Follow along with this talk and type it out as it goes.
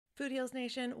Food Heals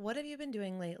Nation, what have you been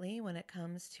doing lately when it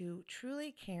comes to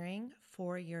truly caring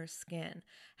for your skin?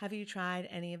 Have you tried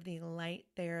any of the light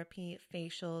therapy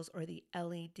facials or the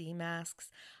LED masks?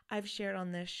 I've shared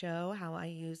on this show how I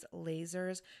use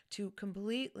lasers to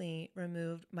completely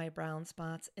remove my brown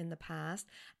spots in the past,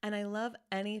 and I love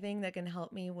anything that can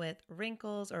help me with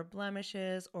wrinkles or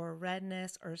blemishes or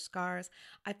redness or scars.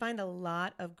 I find a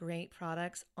lot of great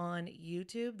products on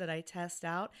YouTube that I test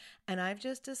out, and I've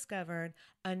just discovered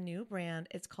a new brand.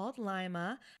 It's called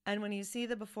Lima. And when you see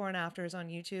the before and afters on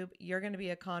YouTube, you're going to be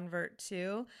a convert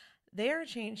too. They are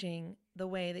changing the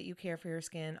way that you care for your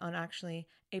skin on actually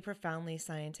a profoundly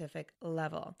scientific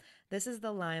level. This is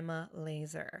the Lima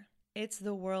laser. It's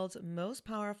the world's most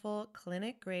powerful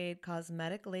clinic-grade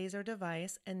cosmetic laser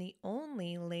device and the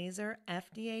only laser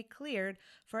FDA cleared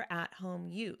for at-home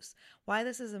use. Why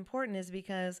this is important is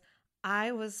because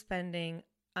I was spending,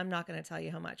 I'm not going to tell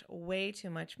you how much, way too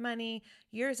much money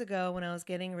years ago when I was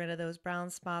getting rid of those brown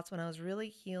spots, when I was really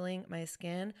healing my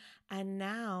skin. And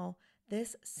now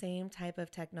this same type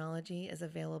of technology is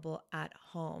available at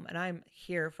home, and I'm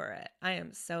here for it. I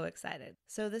am so excited.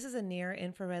 So this is a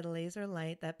near-infrared laser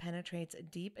light that penetrates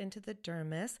deep into the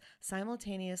dermis,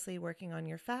 simultaneously working on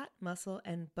your fat, muscle,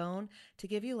 and bone to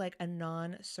give you like a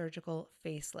non-surgical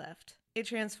facelift. It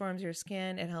transforms your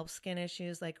skin. It helps skin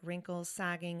issues like wrinkles,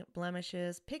 sagging,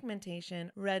 blemishes,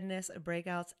 pigmentation, redness,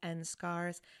 breakouts, and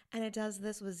scars. And it does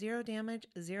this with zero damage,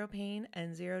 zero pain,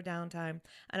 and zero downtime.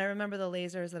 And I remember the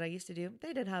lasers that I used to do,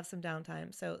 they did have some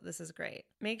downtime, so this is great.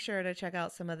 Make sure to check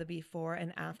out some of the before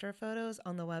and after photos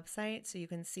on the website so you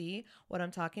can see what I'm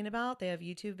talking about. They have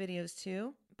YouTube videos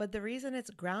too. But the reason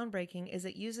it's groundbreaking is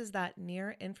it uses that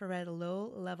near-infrared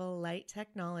low-level light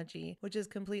technology, which is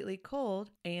completely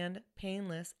cold and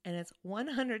painless, and it's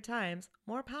 100 times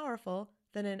more powerful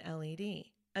than an LED.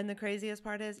 And the craziest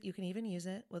part is you can even use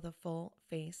it with a full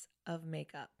face of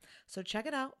makeup. So check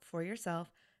it out for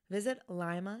yourself. Visit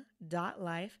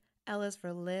lima.life. L is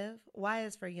for live, Y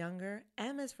is for younger,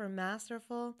 M is for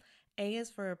masterful, A is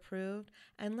for approved,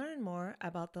 and learn more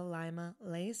about the Lima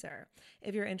laser.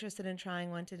 If you're interested in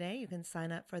trying one today, you can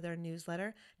sign up for their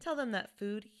newsletter. Tell them that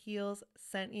Food Heals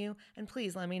sent you, and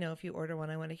please let me know if you order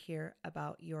one. I want to hear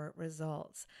about your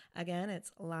results. Again,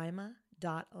 it's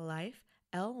lima.life,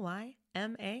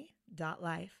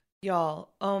 Lyma.life.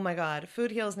 Y'all, oh my God,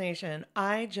 Food Heals Nation,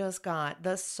 I just got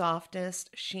the softest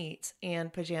sheets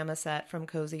and pajama set from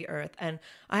Cozy Earth, and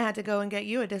I had to go and get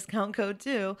you a discount code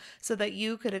too so that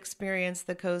you could experience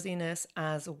the coziness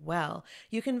as well.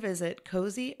 You can visit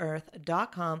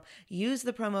CozyEarth.com, use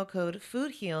the promo code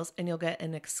FoodHeals, and you'll get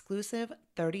an exclusive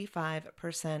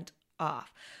 35%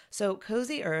 off. So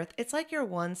Cozy Earth, it's like your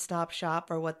one-stop shop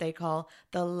for what they call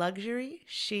the luxury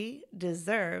she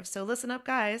deserves. So listen up,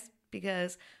 guys,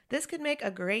 because this could make a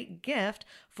great gift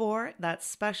for that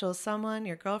special someone,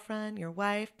 your girlfriend, your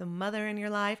wife, the mother in your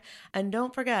life. And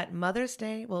don't forget, Mother's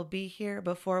Day will be here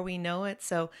before we know it.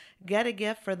 So get a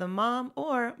gift for the mom,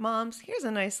 or moms, here's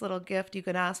a nice little gift you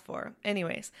could ask for.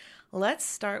 Anyways, let's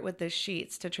start with the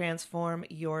sheets to transform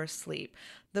your sleep.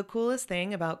 The coolest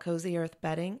thing about Cozy Earth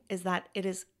bedding is that it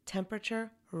is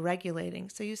temperature regulating,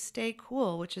 so you stay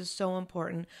cool, which is so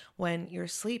important when you're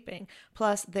sleeping.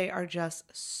 Plus, they are just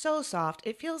so soft.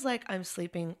 It feels like I'm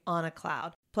sleeping on a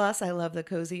cloud. Plus, I love the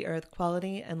Cozy Earth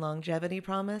quality and longevity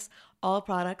promise. All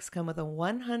products come with a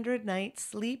 100-night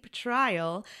sleep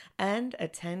trial and a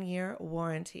 10-year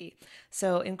warranty.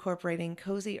 So incorporating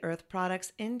Cozy Earth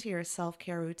products into your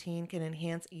self-care routine can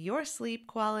enhance your sleep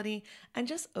quality and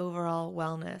just overall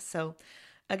wellness. So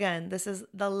again, this is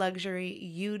the luxury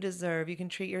you deserve. You can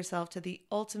treat yourself to the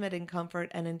ultimate in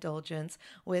comfort and indulgence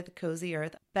with Cozy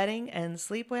Earth bedding and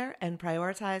sleepwear, and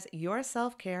prioritize your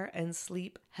self-care and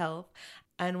sleep health.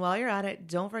 And while you're at it,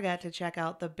 don't forget to check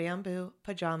out the bamboo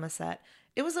pajama set.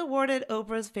 It was awarded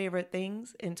Oprah's Favorite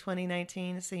Things in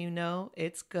 2019, so you know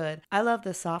it's good. I love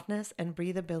the softness and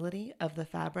breathability of the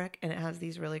fabric, and it has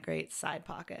these really great side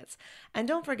pockets. And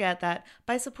don't forget that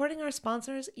by supporting our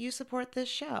sponsors, you support this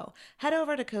show. Head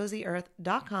over to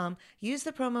CozyEarth.com, use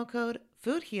the promo code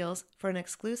FoodHeals for an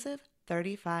exclusive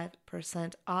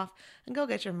 35% off, and go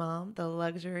get your mom the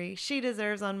luxury she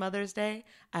deserves on Mother's Day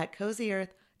at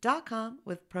CozyEarth.com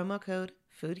with promo code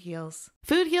Food Heals.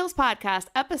 Food Heals Podcast,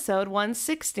 episode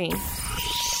 160.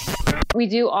 We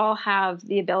do all have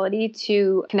the ability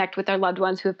to connect with our loved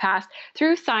ones who have passed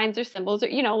through signs or symbols, or,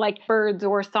 like birds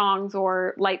or songs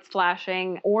or lights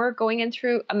flashing, or going in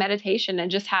through a meditation and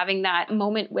just having that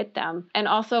moment with them. And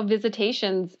also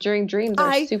visitations during dreams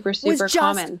are super, super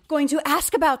common. I was just going to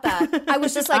ask about that. I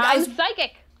was just like, I'm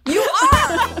psychic. You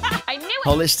are! I knew it!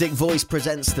 Holistic Voice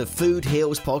presents the Food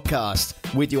Heals podcast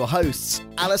with your hosts,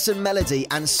 Alison Melody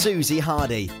and Susie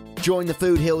Hardy. Join the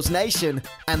Food Heals Nation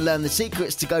and learn the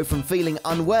secrets to go from feeling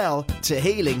unwell to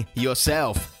healing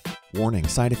yourself. Warning,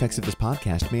 side effects of this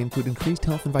podcast may include increased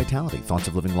health and vitality, thoughts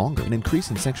of living longer, an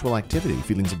increase in sexual activity,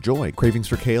 feelings of joy, cravings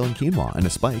for kale and quinoa, and a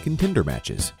spike in Tinder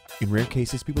matches. In rare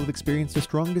cases, people have experienced a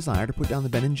strong desire to put down the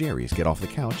Ben & Jerry's, get off the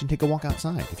couch, and take a walk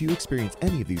outside. If you experience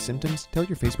any of these symptoms, tell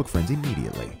your Facebook friends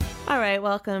immediately. All right,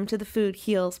 welcome to the Food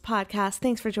Heals podcast.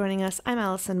 Thanks for joining us. I'm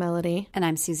Alison Melody. And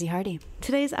I'm Susie Hardy.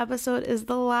 Today's episode is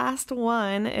the last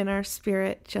one in our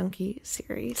Spirit Junkie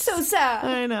series. So sad.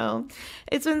 I know.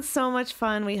 It's been so much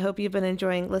fun. We hope you've been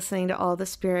enjoying listening to all the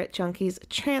Spirit Junkies'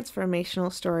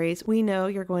 transformational stories. We know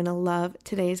you're going to love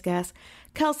today's guest,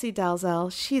 Kelsey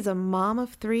Dalzell. She's a mom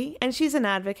of 3, and she's an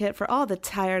advocate for all the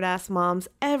tired-ass moms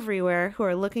everywhere who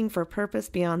are looking for purpose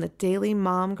beyond the daily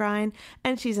mom grind,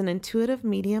 and she's an intuitive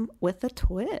medium with a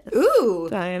twist. Ooh!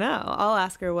 I know. I'll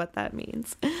ask her what that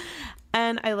means.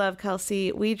 And I love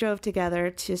Kelsey. We drove together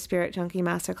to Spirit Junkie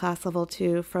Masterclass Level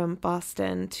 2 from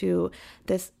Boston to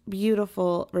this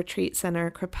beautiful retreat center,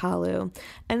 Kripalu.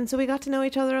 And so we got to know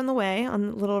each other on the way on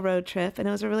a little road trip, and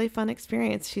it was a really fun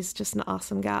experience. She's just an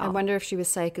awesome gal. I wonder if she was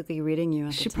psychically reading you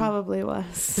at the She time. probably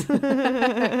was.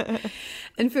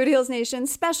 In Food Heals Nation,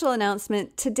 special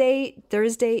announcement. Today,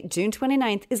 Thursday, June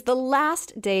 29th, is the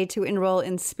last day to enroll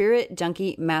in Spirit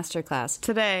Junkie Masterclass.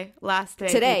 Today, last day,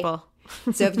 Today. people.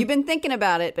 So if you've been thinking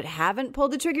about it but haven't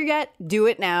pulled the trigger yet, do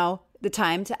it now. The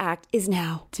time to act is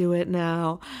now. Do it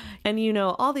now. And you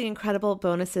know all the incredible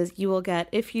bonuses you will get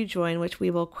if you join, which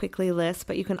we will quickly list,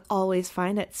 but you can always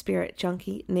find at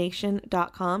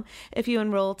spiritjunkienation.com. If you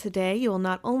enroll today, you will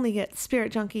not only get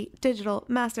Spirit Junkie Digital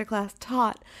Masterclass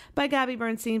taught by Gabby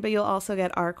Bernstein, but you'll also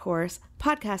get our course,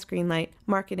 Podcast Greenlight,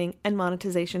 Marketing and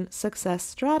Monetization Success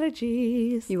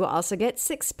Strategies. You will also get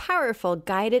 6 powerful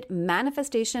guided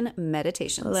manifestation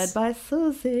meditations. Led by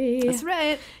Susie. That's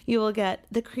right. You will get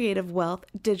the Creative Wealth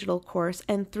digital course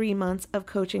and 3 months of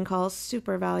coaching calls,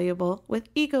 super valuable, with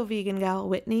eco-vegan gal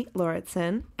Whitney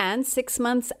Lauritsen. And 6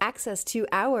 months access to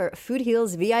our Food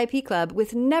Heals VIP Club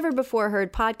with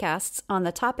never-before-heard podcasts on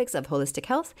the topics of holistic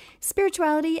health,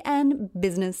 spirituality, and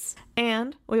business.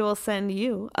 And we will send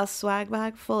you a swag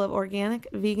bag full of organic,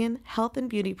 vegan, health and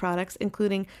beauty products,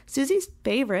 including Susie's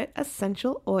favorite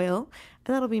essential oil,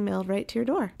 and that'll be mailed right to your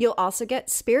door. You'll also get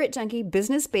Spirit Junkie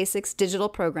Business Basics digital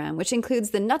program, which includes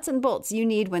the nuts and bolts you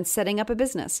need when setting up a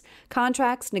business,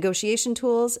 contracts, negotiation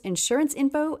tools, insurance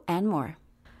info, and more.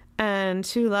 And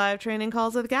 2 live training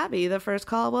calls with Gabby. The first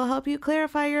call will help you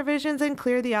clarify your visions and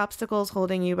clear the obstacles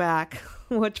holding you back.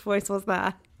 Which voice was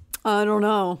that? I don't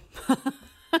know.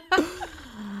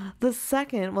 The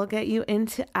second will get you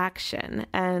into action.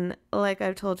 And like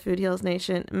I've told Food Heals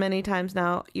Nation many times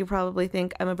now, you probably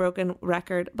think I'm a broken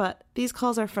record, but these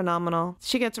calls are phenomenal.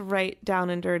 She gets right down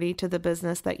and dirty to the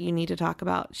business that you need to talk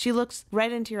about. She looks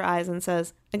right into your eyes and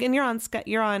says, again, you're on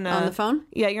On the phone?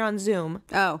 Yeah, you're on Zoom.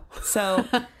 Oh. So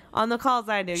on the calls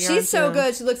I do, you're on She's so Zoom.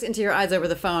 good. She looks into your eyes over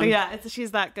the phone. Yeah, she's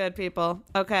that good, people.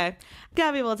 Okay.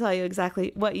 Gabby will tell you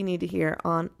exactly what you need to hear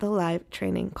on the live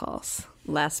training calls.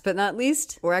 Last but not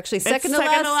least, we're actually second to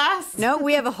second last. to last. No,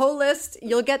 we have a whole list.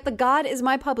 You'll get the God is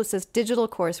My Publicist digital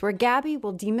course where Gabby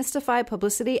will demystify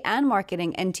publicity and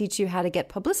marketing and teach you how to get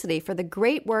publicity for the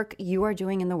great work you are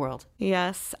doing in the world.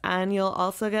 Yes, and you'll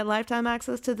also get lifetime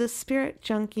access to the Spirit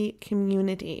Junkie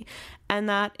community. And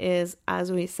that is,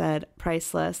 as we said,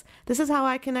 priceless. This is how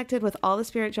I connected with all the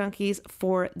Spirit Junkies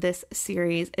for this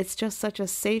series. It's just such a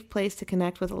safe place to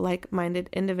connect with like-minded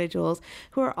individuals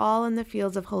who are all in the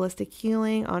fields of holistic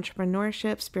healing,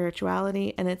 entrepreneurship,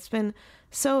 spirituality, and it's been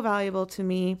so valuable to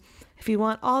me. If you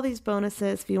want all these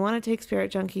bonuses, if you want to take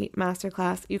Spirit Junkie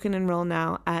Masterclass, you can enroll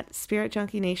now at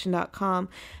spiritjunkienation.com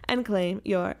and claim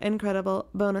your incredible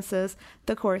bonuses.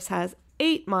 The course has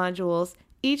 8 modules.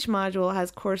 Each module has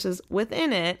courses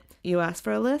within it. You asked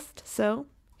for a list, so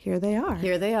here they are.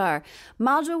 Here they are.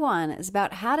 Module 1 is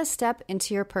about how to step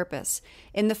into your purpose.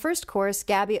 In the first course,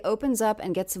 Gabby opens up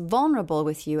and gets vulnerable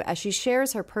with you as she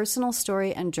shares her personal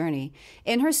story and journey.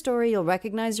 In her story, you'll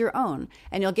recognize your own,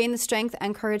 and you'll gain the strength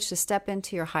and courage to step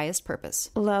into your highest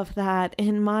purpose. Love that.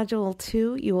 In Module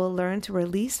 2, you will learn to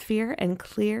release fear and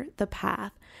clear the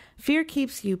path. Fear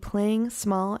keeps you playing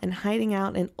small and hiding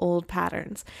out in old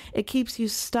patterns. It keeps you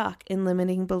stuck in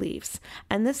limiting beliefs,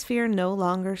 and this fear no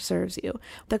longer serves you.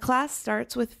 The class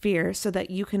starts with fear so that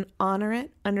you can honor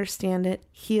it, understand it,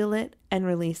 heal it, and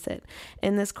release it.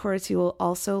 In this course, you will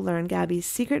also learn Gabby's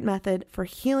secret method for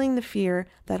healing the fear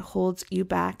that holds you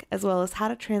back, as well as how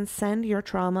to transcend your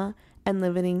trauma and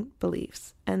limiting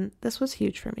beliefs. And this was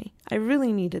huge for me. I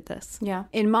really needed this. Yeah.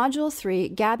 In Module 3,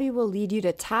 Gabby will lead you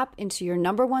to tap into your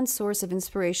number one source of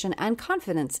inspiration and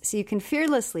confidence so you can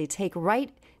fearlessly take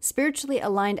right, spiritually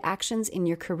aligned actions in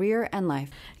your career and life.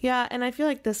 Yeah, and I feel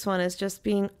like this one is just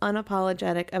being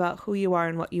unapologetic about who you are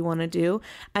and what you want to do,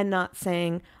 and not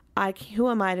saying, who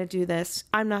am I to do this?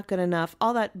 I'm not good enough.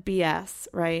 All that BS,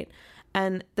 right?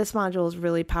 And this module is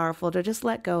really powerful to just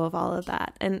let go of all of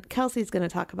that. And Kelsey's going to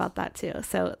talk about that too.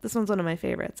 So this one's one of my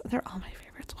favorites. They're all my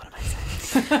favorites. What am I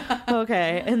saying?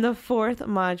 Okay. In the 4th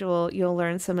module, you'll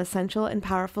learn some essential and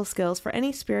powerful skills for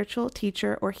any spiritual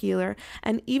teacher or healer.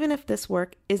 And even if this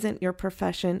work isn't your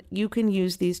profession, you can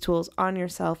use these tools on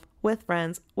yourself, with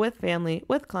friends, with family,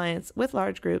 with clients, with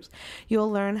large groups.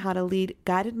 You'll learn how to lead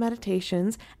guided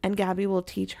meditations, and Gabby will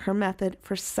teach her method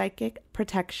for psychic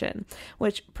protection,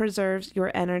 which preserves your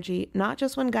energy, not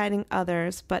just when guiding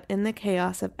others, but in the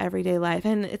chaos of everyday life.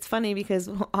 And it's funny because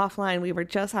offline, we were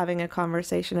just having a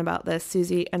conversation about this,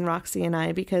 Susie and Roxy and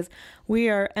I, because we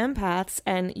are empaths,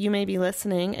 and you may be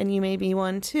listening and you may be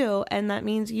one too. And that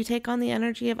means you take on the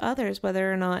energy of others,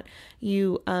 whether or not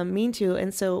you mean to.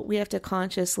 And so we have to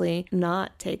consciously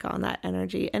not take on that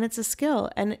energy. And it's a skill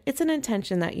and it's an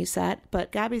intention that you set.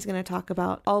 But Gabby's going to talk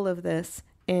about all of this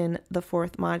in the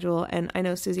 4th module. And I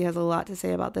know Susie has a lot to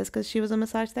say about this because she was a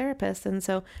massage therapist. And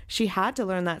so she had to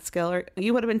learn that skill, or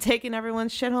you would have been taking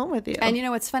everyone's shit home with you. And you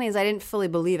know what's funny is I didn't fully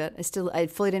believe it. I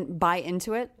fully didn't buy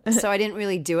into it. So I didn't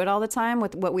really do it all the time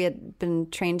with what we had been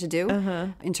trained to do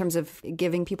in terms of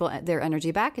giving people their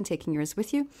energy back and taking yours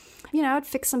with you. You know, I'd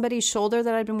fix somebody's shoulder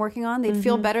that I'd been working on. They'd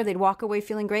feel better. They'd walk away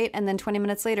feeling great. And then 20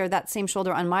 minutes later, that same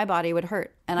shoulder on my body would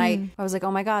hurt. And I was like,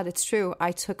 oh my God, it's true.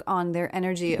 I took on their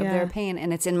energy of their pain,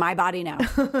 and it's in my body now.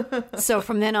 So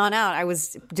from then on out, I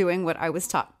was doing what I was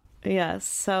taught. Yes.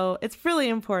 So it's really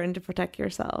important to protect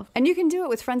yourself. And you can do it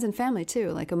with friends and family too,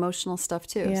 like emotional stuff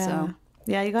too. Yeah. So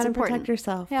yeah, you got to protect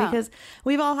yourself because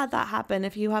we've all had that happen.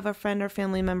 If you have a friend or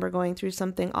family member going through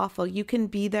something awful, you can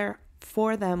be there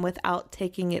for them without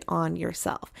taking it on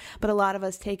yourself. But a lot of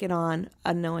us take it on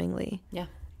unknowingly. Yeah.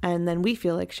 And then we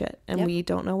feel like shit, and we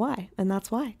don't know why. And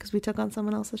that's why, because we took on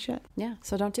someone else's shit. Yeah,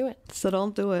 so don't do it. So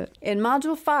don't do it. In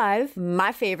Module 5,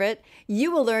 my favorite,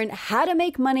 you will learn how to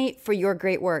make money for your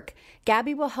great work.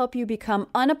 Gabby will help you become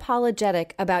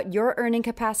unapologetic about your earning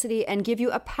capacity and give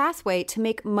you a pathway to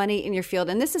make money in your field.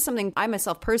 And this is something I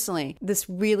myself personally, this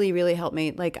really, really helped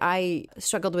me. Like I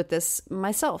struggled with this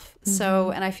myself.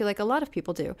 So, and I feel like a lot of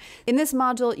people do. In this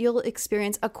module, you'll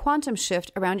experience a quantum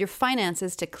shift around your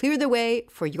finances to clear the way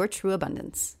for your true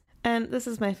abundance. And this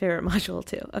is my favorite module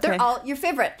too. Okay. They're all your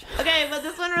favorite. Okay, but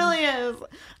this one really is.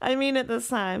 I mean it this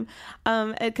time.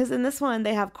 Because in this one,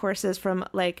 they have courses from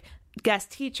like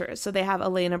guest teachers. So they have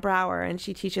Elena Brower, and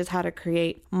she teaches how to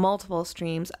create multiple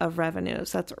streams of revenue.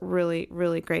 So that's really,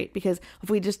 really great, because if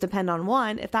we just depend on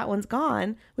one, if that one's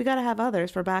gone, we got to have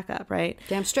others for backup, right?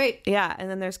 Damn straight. Yeah. And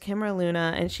then there's Kimra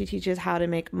Luna, and she teaches how to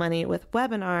make money with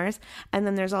webinars. And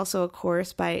then there's also a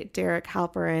course by Derek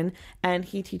Halperin, and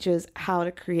he teaches how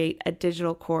to create a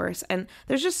digital course. And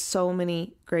there's just so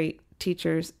many great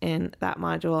teachers in that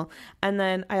module. And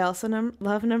then I also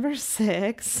love number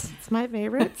 6. It's my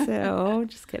favorite too.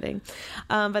 Just kidding.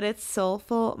 But it's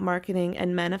soulful marketing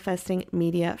and manifesting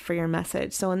media for your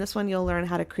message. So in this one, you'll learn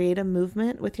how to create a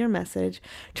movement with your message,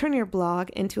 turn your blog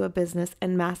into a business,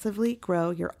 and massively grow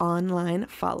your online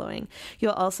following.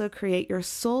 You'll also create your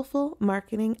soulful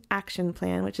marketing action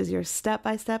plan, which is your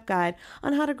step-by-step guide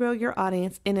on how to grow your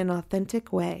audience in an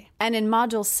authentic way. And in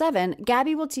Module 7,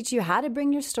 Gabby will teach you how to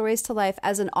bring your stories to life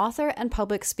as an author and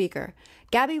public speaker.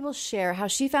 Gabby will share how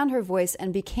she found her voice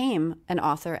and became an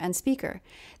author and speaker.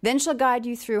 Then she'll guide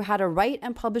you through how to write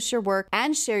and publish your work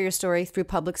and share your story through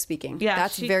public speaking. Yeah,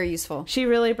 that's very useful. She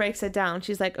really breaks it down.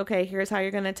 She's like, okay, here's how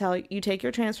you're going to tell. You take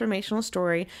your transformational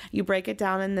story, you break it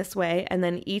down in this way, and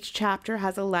then each chapter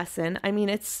has a lesson. I mean,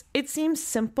 it seems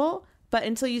simple, but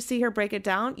until you see her break it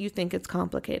down, you think it's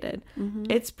complicated.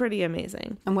 It's pretty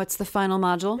amazing. And what's the final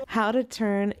module? How to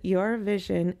turn your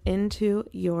vision into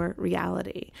your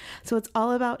reality. So it's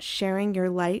all about sharing your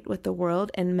light with the world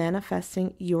and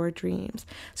manifesting your dreams.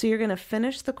 So you're going to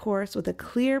finish the course with a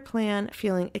clear plan,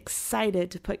 feeling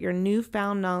excited to put your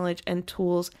newfound knowledge and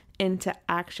tools into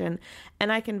action.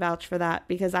 And I can vouch for that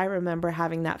because I remember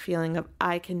having that feeling of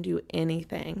I can do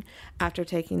anything after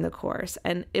taking the course.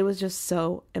 And it was just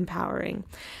so empowering.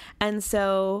 And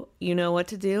so you know what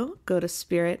to do. Go to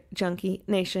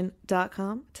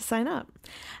spiritjunkienation.com to sign up.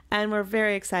 And we're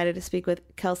very excited to speak with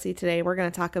Kelsey today. We're going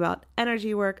to talk about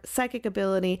energy work, psychic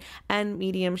ability, and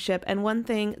mediumship. And one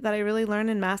thing that I really learned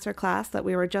in masterclass that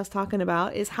we were just talking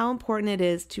about is how important it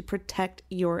is to protect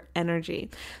your energy.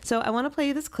 So I want to play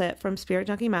you this clip from Spirit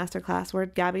Junkie Masterclass where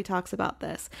Gabby talks about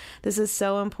this. This is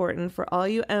so important for all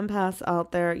you empaths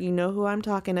out there. You know who I'm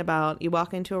talking about. You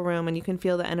walk into a room and you can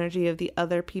feel the energy of the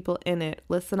other people in it.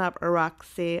 Listen up,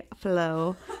 Roxy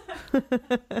Flo.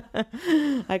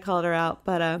 I called her out,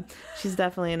 but she's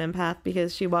definitely an empath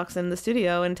because she walks in the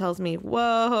studio and tells me,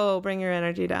 whoa, bring your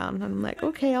energy down. And I'm like,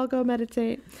 okay, I'll go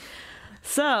meditate.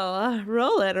 So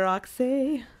roll it,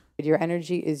 Roxy. Your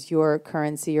energy is your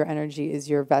currency. Your energy is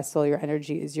your vessel. Your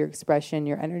energy is your expression.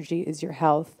 Your energy is your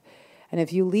health. And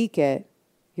if you leak it,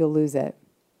 you'll lose it.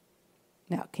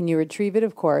 Now, can you retrieve it?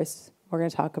 Of course. We're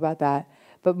going to talk about that.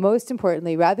 But most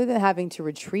importantly, rather than having to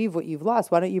retrieve what you've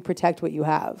lost, why don't you protect what you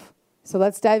have? So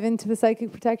let's dive into the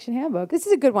Psychic Protection Handbook. This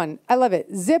is a good one. I love it.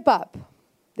 Zip up.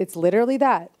 It's literally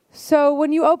that. So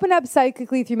when you open up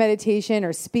psychically through meditation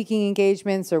or speaking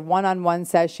engagements or one-on-one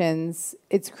sessions,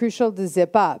 it's crucial to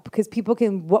zip up because people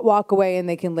can walk away and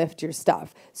they can lift your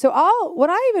stuff. So when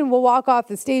I even will walk off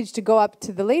the stage to go up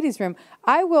to the ladies' room,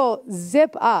 I will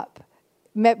zip up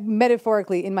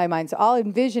metaphorically in my mind. So I'll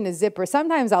envision a zipper.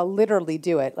 Sometimes I'll literally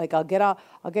do it. Like I'll get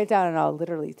down and I'll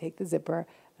literally take the zipper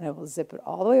and I will zip it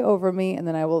all the way over me, and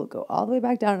then I will go all the way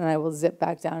back down, and I will zip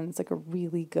back down. It's like a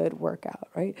really good workout,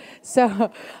 right?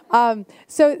 So,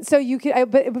 so you can.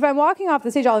 But if I'm walking off the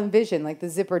stage, I'll envision like the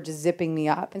zipper just zipping me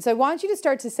up. And so I want you to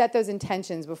start to set those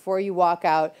intentions before you walk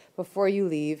out, before you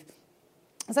leave.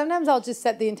 Sometimes I'll just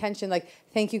set the intention like,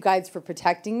 thank you guides for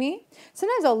protecting me.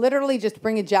 Sometimes I'll literally just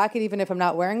bring a jacket, even if I'm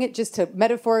not wearing it, just to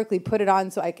metaphorically put it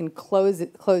on so I can close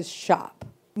shop.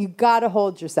 You got to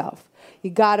hold yourself. You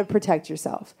got to protect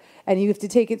yourself. And you have to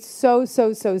take it so,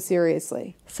 so, so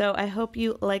seriously. So I hope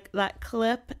you like that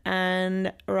clip.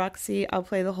 And Roxy, I'll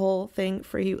play the whole thing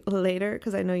for you later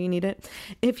because I know you need it.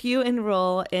 If you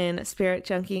enroll in Spirit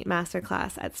Junkie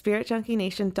Masterclass at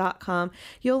spiritjunkienation.com,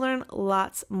 you'll learn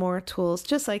lots more tools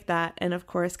just like that. And of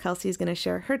course, Kelsey's going to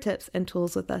share her tips and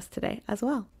tools with us today as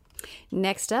well.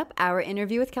 Next up, our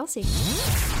interview with Kelsey.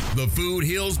 The Food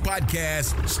Heals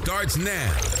Podcast starts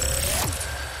now.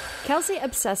 Kelsey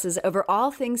obsesses over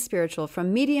all things spiritual,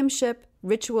 from mediumship,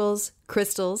 rituals,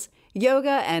 crystals,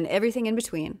 yoga, and everything in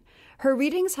between. Her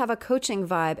readings have a coaching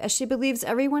vibe, as she believes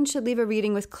everyone should leave a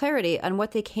reading with clarity on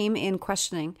what they came in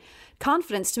questioning,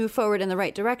 confidence to move forward in the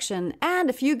right direction, and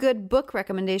a few good book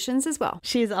recommendations as well.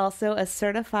 She's also a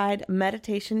certified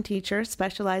meditation teacher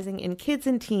specializing in kids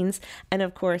and teens. And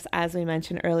of course, as we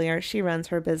mentioned earlier, she runs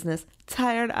her business,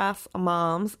 Tired Ass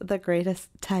Moms, the greatest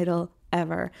title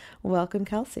ever. Welcome,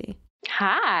 Kelsey.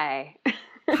 Hi.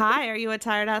 Hi, are you a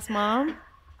tired ass mom?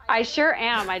 I sure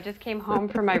am. I just came home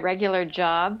from my regular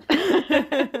job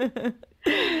to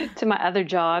do my other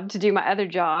job.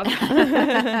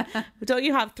 Don't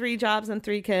you have 3 jobs and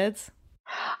 3 kids?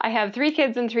 I have 3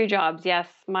 kids and 3 jobs. Yes.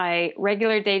 My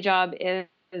regular day job is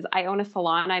I own a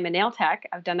salon. I'm a nail tech.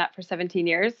 I've done that for 17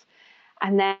 years.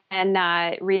 And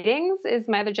then readings is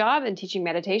my other job, and teaching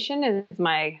meditation is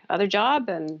my other job.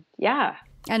 And yeah.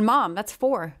 And mom, that's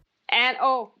 4. And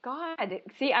oh God,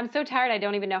 see, I'm so tired. I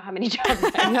don't even know how many jobs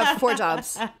I have. You have 4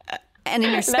 jobs. And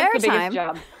in your spare That's the time. biggest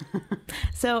job.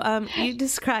 So you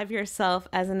describe yourself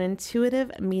as an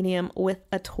intuitive medium with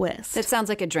a twist. That sounds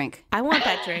like a drink. I want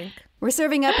that drink. We're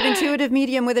serving up an intuitive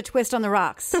medium with a twist on the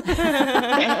rocks.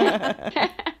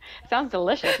 Sounds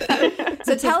delicious.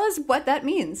 So tell us what that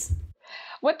means.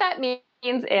 What that means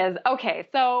is, okay,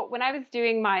 so when I was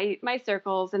doing my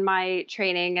circles and my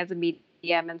training as a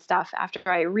medium and stuff, after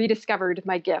I rediscovered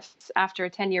my gifts after a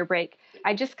 10-year break,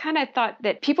 I just kind of thought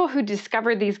that people who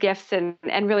discover these gifts and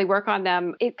really work on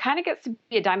them, it kind of gets to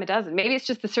be a dime a dozen. Maybe it's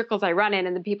just the circles I run in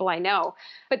and the people I know.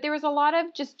 But there was a lot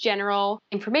of just general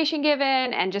information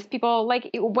given, and just people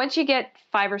like, once you get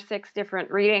 5 or 6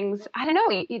 different readings, I don't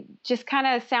know, it just kind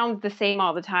of sounds the same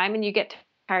all the time, and you get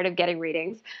tired of getting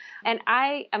readings. And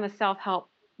I am a self-help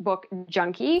book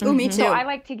junkie. Oh, me too. So I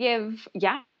like to give,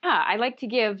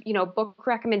 book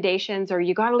recommendations, or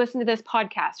you got to listen to this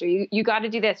podcast, or you got to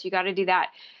do this, you got to do that.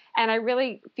 And I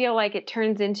really feel like it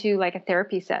turns into like a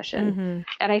therapy session. Mm-hmm.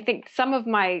 And I think some of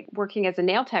my working as a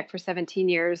nail tech for 17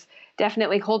 years,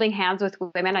 definitely holding hands with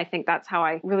women, I think that's how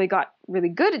I really got really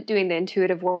good at doing the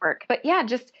intuitive work. But yeah,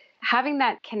 just having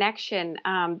that connection,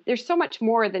 there's so much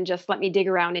more than just let me dig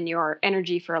around in your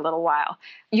energy for a little while.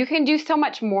 You can do so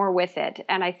much more with it.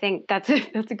 And I think that's a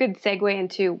good segue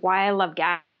into why I love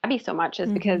Gabby so much,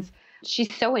 is because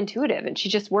she's so intuitive and she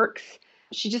just works.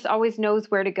 She just always knows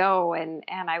where to go. And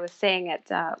I was saying at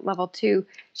level 2,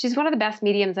 she's one of the best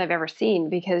mediums I've ever seen,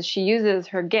 because she uses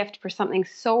her gift for something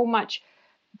so much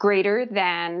greater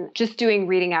than just doing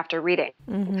reading after reading,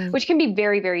 which can be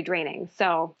very, very draining.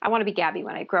 So I want to be Gabby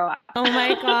when I grow up. Oh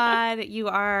my God, you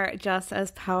are just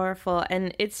as powerful.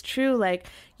 And it's true, like,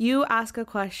 you ask a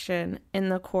question in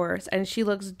the course and she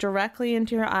looks directly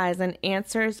into your eyes and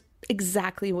answers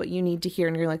exactly what you need to hear.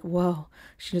 And you're like, whoa,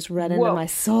 she just read into my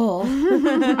soul.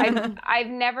 I've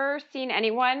never seen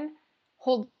anyone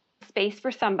hold space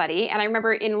for somebody. And I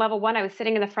remember in level 1, I was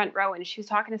sitting in the front row and she was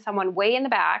talking to someone way in the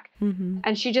back,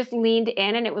 and she just leaned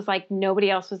in, and it was like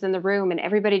nobody else was in the room and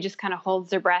everybody just kind of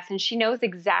holds their breath, and she knows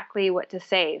exactly what to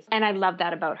say. And I love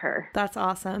that about her. That's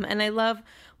awesome. And I love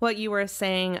what you were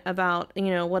saying about, you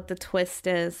know, what the twist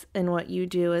is in what you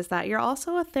do is that you're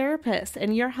also a therapist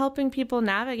and you're helping people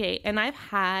navigate. And I've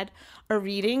had a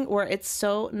reading where it's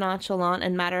so nonchalant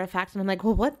and matter of fact, and I'm like,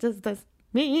 well, what does this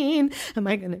mean? Am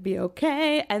I going to be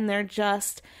okay? And they're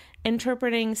just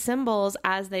interpreting symbols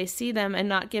as they see them and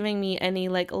not giving me any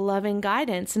like loving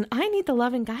guidance. And I need the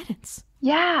loving guidance.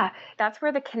 Yeah, that's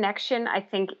where the connection, I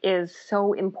think, is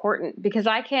so important, because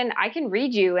I can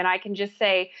read you and I can just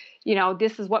say, you know,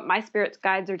 this is what my spirit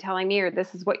guides are telling me, or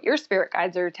this is what your spirit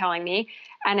guides are telling me.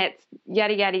 And it's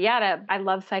yada, yada, yada. I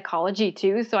love psychology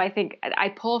too. So I think I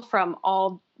pull from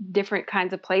all different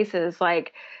kinds of places.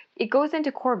 Like, it goes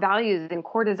into core values and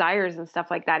core desires and stuff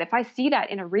like that. If I see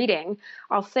that in a reading,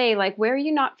 I'll say, like, where are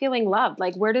you not feeling loved?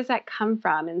 Like, where does that come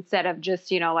from? Instead of just,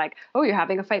 you know, like, oh, you're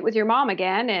having a fight with your mom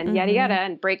again and yada, yada,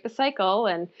 and break the cycle.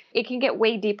 And it can get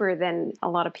way deeper than a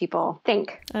lot of people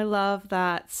think. I love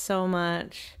that so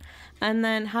much. And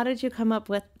then how did you come up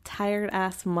with Tired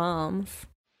Ass Moms?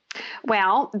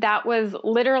 Well, that was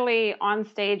literally on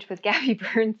stage with Gabby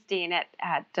Bernstein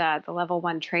at the level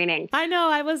 1 training. I know,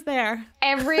 I was there.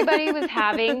 Everybody was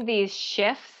having these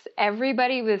shifts.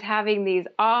 Everybody was having these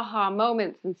aha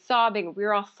moments and sobbing. We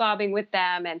were all sobbing with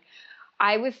them. And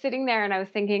I was sitting there and I was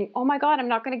thinking, oh my God, I'm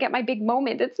not going to get my big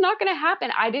moment. It's not going to happen.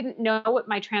 I didn't know what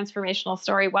my transformational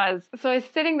story was. So I was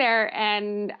sitting there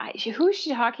and who is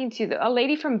she talking to? A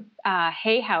lady from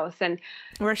Hay House. And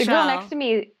Rochelle. The girl next to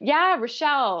me,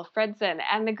 Rochelle Fredson.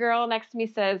 And the girl next to me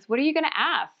says, what are you going to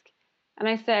ask? And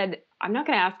I said, I'm not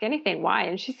going to ask anything. Why?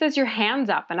 And she says, your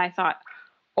hand's up. And I thought,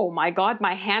 oh my God,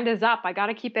 my hand is up. I got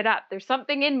to keep it up. There's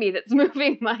something in me that's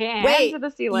moving my hand to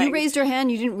the ceiling. You raised your hand?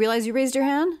 You didn't realize you raised your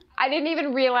hand? I didn't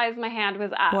even realize my hand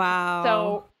was up. Wow.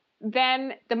 So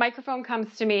then the microphone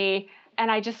comes to me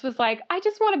and I just was like, I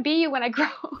just want to be you when I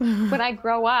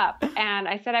grow up. And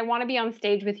I said, I want to be on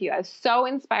stage with you. I was so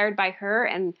inspired by her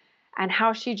and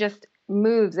how she just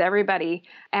moves everybody.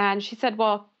 And she said,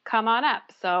 well, come on up.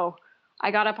 So I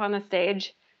got up on the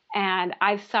stage. And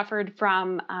I've suffered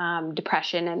from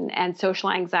depression and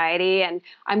social anxiety, and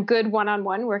I'm good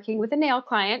one-on-one working with a nail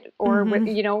client or with,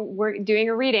 you know, we're doing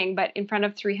a reading, but in front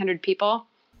of 300 people.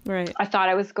 Right. I thought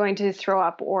I was going to throw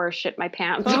up or shit my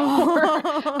pants or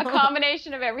a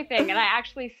combination of everything. And I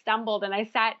actually stumbled and I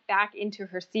sat back into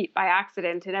her seat by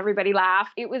accident and everybody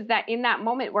laughed. It was that in that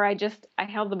moment where I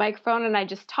held the microphone and I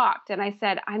just talked and I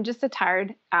said, I'm just a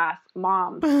tired ass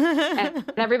mom. And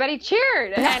everybody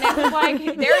cheered. And it was like, there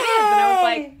it is. And I was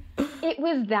like, it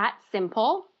was that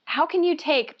simple. How can you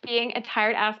take being a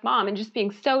tired ass mom and just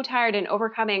being so tired and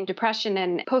overcoming depression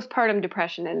and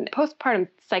postpartum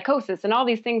psychosis and all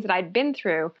these things that I'd been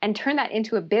through and turn that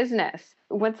into a business?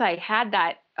 Once I had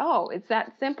that, oh, it's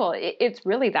that simple. It's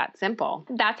really that simple.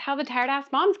 That's how the Tired Ass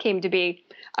Moms came to be.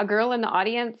 A girl in the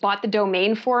audience bought the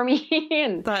domain for me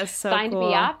and signed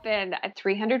me up, and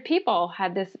 300 people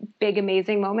had this big,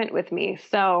 amazing moment with me.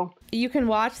 So you can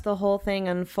watch the whole thing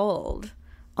unfold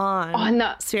on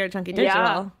the Spirit Junkie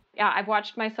Digital. Yeah, I've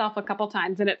watched myself a couple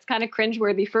times and it's kind of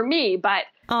cringeworthy for me, but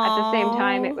at the same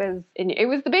time, it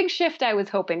was the big shift I was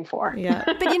hoping for. Yeah.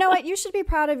 But you know what? You should be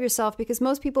proud of yourself, because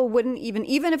most people wouldn't even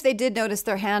if they did notice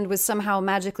their hand was somehow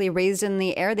magically raised in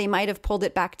the air, they might have pulled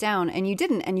it back down, and you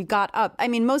didn't, and you got up. I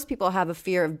mean, most people have a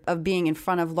fear of being in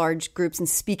front of large groups and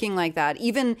speaking like that,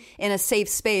 even in a safe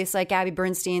space like Gabby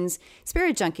Bernstein's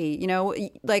Spirit Junkie. You know,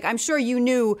 like, I'm sure you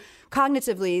knew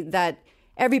cognitively that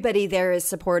everybody there is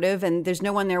supportive and there's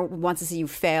no one there who wants to see you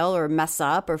fail or mess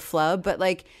up or flub, but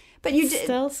you did. It's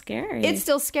still scary. It's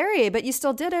still scary, but you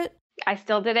still did it. I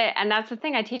still did it. And that's the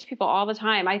thing I teach people all the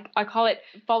time. I call it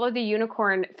follow the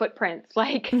unicorn footprints.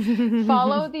 Like,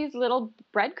 follow these little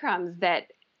breadcrumbs that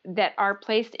that are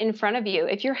placed in front of you.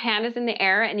 If your hand is in the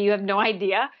air and you have no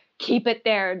idea, keep it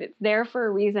there. It's there for a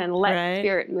reason. Let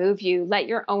spirit move you. Let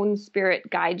your own spirit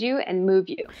guide you and move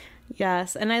you.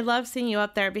 Yes. And I love seeing you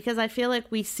up there because I feel like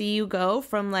we see you go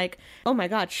from like, oh my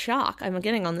God, shock, I'm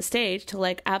getting on the stage, to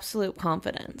like absolute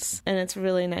confidence. And it's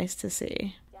really nice to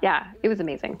see. Yeah, it was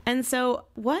amazing. And so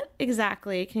what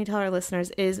exactly, can you tell our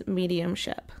listeners, is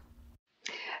mediumship?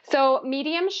 So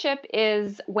mediumship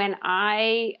is when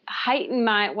I heighten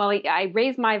I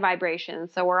raise my vibration.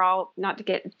 So we're all, not to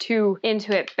get too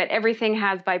into it, but everything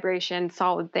has vibration,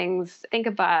 solid things. Think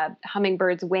of a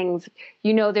hummingbird's wings.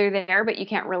 You know they're there, but you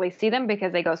can't really see them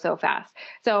because they go so fast.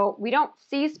 So we don't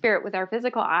see spirit with our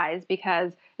physical eyes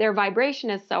because their vibration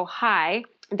is so high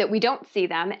that we don't see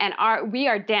them, and we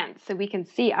are dense, so we can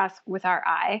see us with our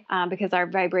eye because our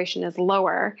vibration is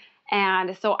lower.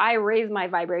 And so I raise my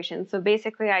vibration. So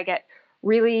basically I get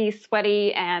really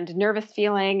sweaty and nervous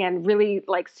feeling and really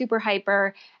like super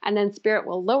hyper. And then spirit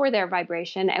will lower their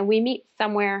vibration and we meet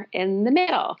somewhere in the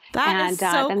middle. That is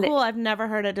so cool. I've never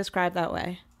heard it described that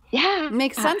way. Yeah.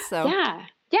 Makes sense though. Yeah.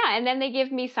 Yeah. And then they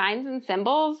give me signs and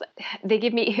symbols. They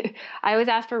give me, I always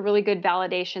ask for really good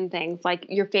validation things like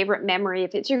your favorite memory,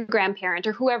 if it's your grandparent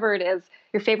or whoever it is,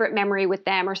 your favorite memory with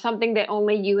them or something that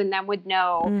only you and them would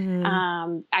know.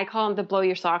 Mm-hmm. I call them the blow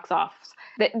your socks off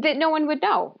that no one would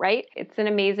know, right? It's an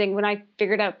amazing, when I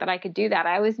figured out that I could do that,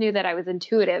 I always knew that I was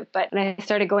intuitive, but when I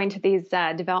started going to these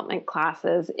development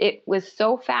classes, it was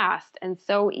so fast and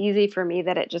so easy for me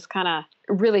that it just kind of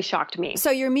really shocked me. So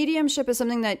your mediumship is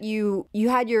something that you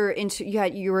were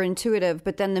intuitive,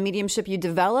 but then the mediumship you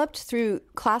developed through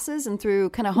classes and through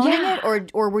kind of honing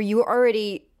it, or were you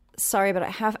already, sorry, but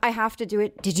I have to do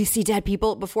it. Did you see dead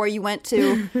people before you went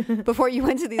to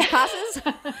these classes?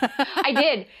 I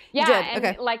did. Yeah. You did. And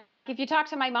okay. like if you talk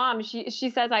to my mom,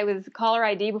 she says I was caller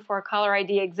ID before caller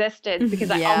ID existed because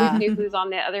I always knew who's on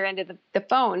the other end of the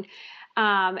phone.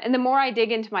 And the more I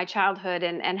dig into my childhood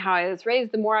and how I was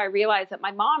raised, the more I realized that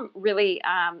my mom really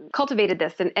cultivated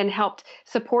this and helped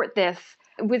support this.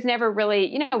 It was never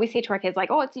really, we say to our kids,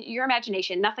 like, oh, it's your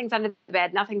imagination. Nothing's under the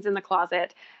bed. Nothing's in the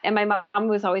closet. And my mom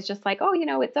was always just like, oh,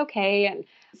 it's okay. And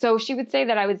so she would say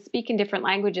that I would speak in different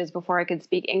languages before I could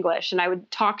speak English. And I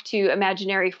would talk to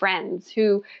imaginary friends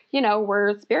who,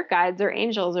 were spirit guides or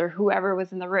angels or whoever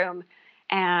was in the room.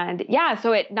 And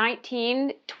so at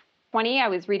 19, 20, I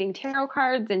was reading tarot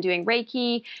cards and doing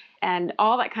Reiki and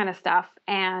all that kind of stuff,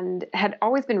 and had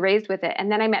always been raised with it.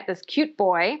 And then I met this cute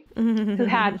boy who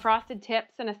had frosted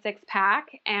tips and a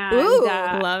 6-pack. And ooh,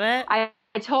 love it. I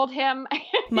told him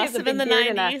must have been the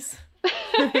 90s.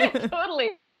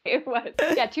 Totally. It was.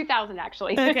 Yeah, 2000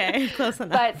 actually. Okay, close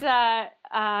enough. But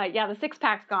the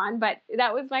 6-pack's gone, but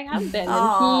that was my husband.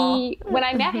 And when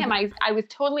I met him, I was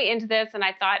totally into this, and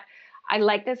I thought, I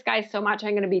like this guy so much,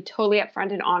 I'm going to be totally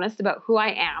upfront and honest about who I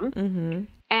am. Mm-hmm.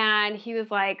 And he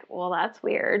was like, well, that's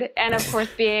weird. And of course,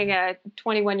 being a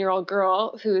 21-year-old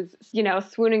girl who's,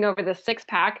 swooning over the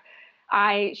 6-pack,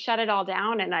 I shut it all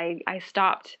down and I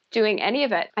stopped doing any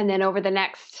of it. And then over the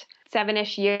next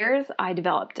 7-ish years, I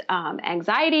developed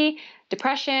anxiety,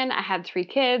 depression. I had 3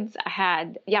 kids. I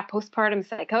had, postpartum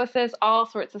psychosis, all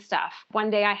sorts of stuff. One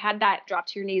day I had that drop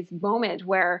to your knees moment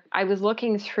where I was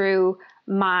looking through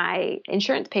my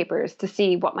insurance papers to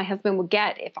see what my husband would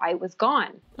get if I was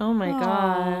gone. Oh my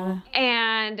God.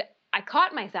 And I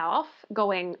caught myself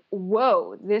going,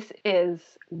 whoa, this is,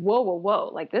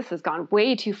 whoa. Like this has gone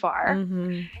way too far.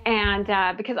 Mm-hmm.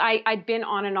 And because I'd been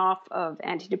on and off of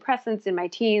antidepressants in my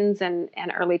teens and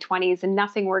early 20s and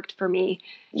nothing worked for me.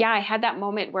 Yeah, I had that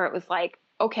moment where it was like,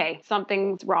 okay,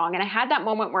 something's wrong. And I had that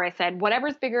moment where I said,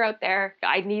 whatever's bigger out there,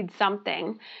 I need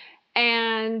something.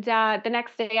 And the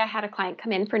next day I had a client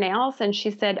come in for nails and she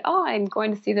said, oh, I'm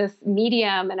going to see this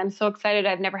medium and I'm so excited.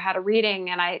 I've never had a reading.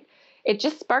 And it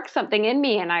just sparked something in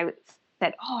me. And I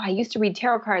said, oh, I used to read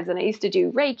tarot cards and I used to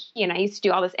do Reiki and I used to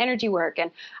do all this energy work.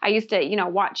 And I used to,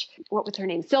 watch, what was her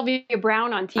name? Sylvia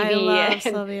Brown on TV. I love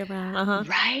Sylvia Brown. Uh-huh.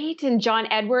 Right. And John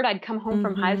Edward, I'd come home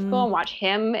from high school and watch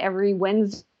him every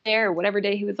Wednesday or whatever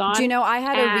day he was on. Do you know, I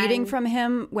had a reading from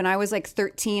him when I was like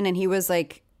 13 and he was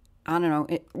like, I don't know,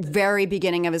 very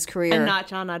beginning of his career. And not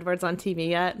John Edwards on TV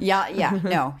yet. Yeah.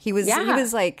 No, he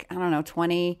was like, I don't know,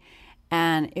 20.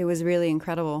 And it was really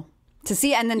incredible to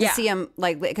see. And then to see him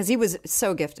like, because he was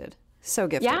so gifted. So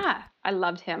gifted. Yeah. I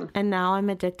loved him. And now I'm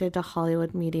addicted to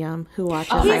Hollywood Medium, who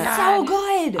watches it. He's so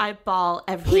good. I bawl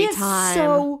every time. He is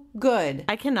so good.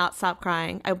 I cannot stop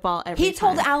crying. I bawl every time. He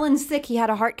told Alan Thicke he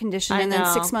had a heart condition. And then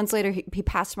 6 months later, he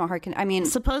passed from a heart condition. I mean.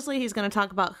 Supposedly he's going to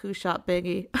talk about who shot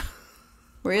Biggie.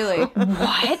 Really?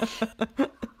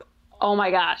 What? Oh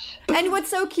my gosh. And what's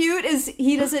so cute is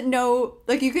he doesn't know,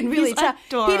 like you can really tell.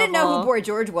 He didn't know who Boy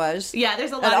George was. Yeah,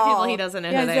 there's a lot of people he doesn't know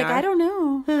who they are. He's like, I don't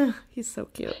know. He's so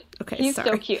cute. Okay, He's sorry.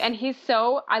 so cute. And he's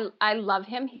so, I love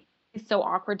him. He's so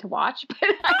awkward to watch, but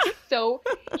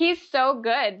he's so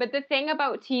good. But the thing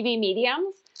about TV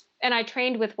mediums, and I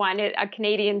trained with one, a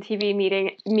Canadian TV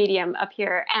medium up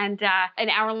here, and an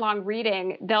hour-long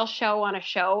reading, they'll show on a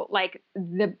show like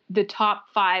the top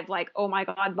 5, like, oh my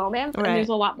God moments. Right. And there's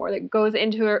a lot more that goes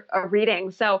into a reading.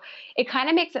 So it kind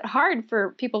of makes it hard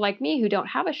for people like me who don't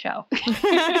have a show.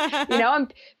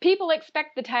 And people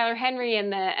expect the Tyler Henry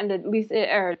and the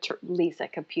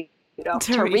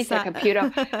Teresa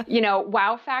Caputo,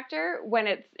 wow factor when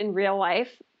it's in real life.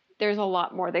 There's a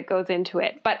lot more that goes into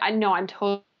it. But I know I'm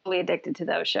totally addicted to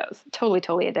those shows.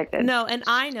 Totally addicted. No, and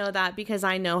I know that because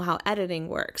I know how editing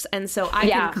works. And so I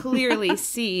can clearly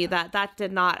see that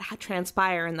did not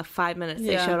transpire in the 5 minutes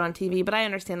they showed on TV. But I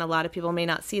understand a lot of people may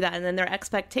not see that. And then their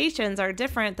expectations are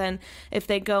different than if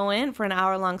they go in for an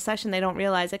hour-long session. They don't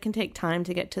realize it can take time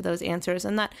to get to those answers.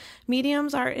 And that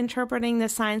mediums are interpreting the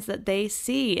signs that they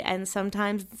see. And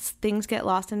sometimes things get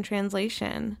lost in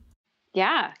translation.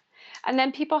 Yeah. And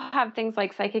then people have things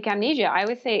like psychic amnesia. I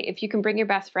always say, if you can bring your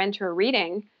best friend to a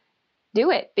reading, do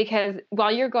it. Because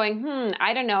while you're going,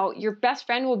 I don't know, your best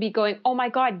friend will be going, oh my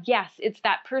God, yes, it's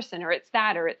that person, or it's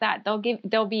that, or it's that.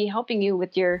 They'll be helping you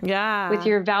with your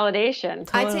validation.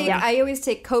 Totally. I always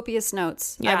take copious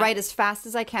notes. Yeah. I write as fast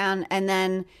as I can, and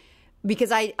then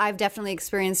because I've definitely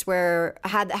experienced where I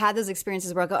had those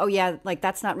experiences where I go, oh yeah, like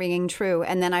that's not ringing true,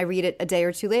 and then I read it a day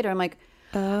or two later, I'm like,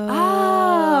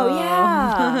 oh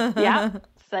yeah. Yeah.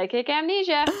 Psychic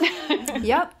amnesia.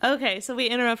 Yep. Okay, so we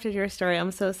interrupted your story.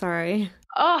 I'm so sorry.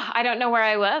 Oh, I don't know where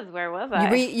I was. Where was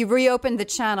I? You reopened the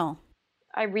channel.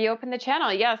 I reopened the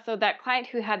channel. Yeah. So that client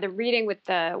who had the reading with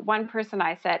the one person,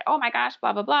 I said, oh my gosh,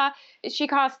 blah, blah, blah. She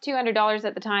cost $200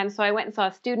 at the time. So I went and saw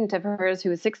a student of hers who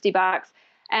was $60.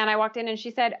 And I walked in and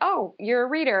she said, oh, you're a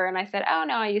reader. And I said, oh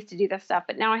no, I used to do this stuff,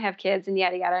 but now I have kids and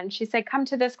yada, yada. And she said, come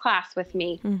to this class with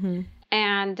me. Mm-hmm.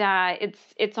 And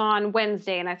it's on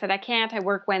Wednesday. And I said, I can't. I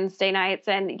work Wednesday nights.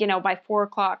 And, by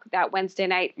 4:00 that Wednesday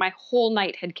night, my whole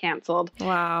night had canceled.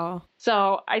 Wow.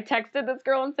 So I texted this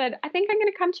girl and said, I think I'm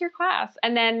going to come to your class.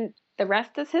 And then the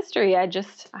rest is history. I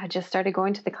just started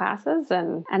going to the classes.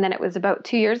 And then it was about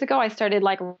 2 years ago, I started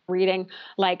reading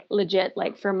legit,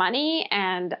 for money.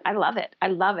 And I love it. I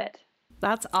love it.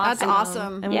 That's awesome. That's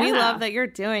awesome. And we love that you're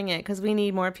doing it because we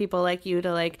need more people like you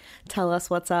to tell us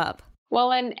what's up.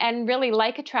 Well, and really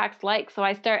like attracts like. So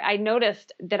I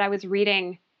noticed that I was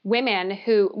reading women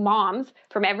moms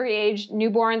from every age,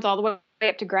 newborns all the way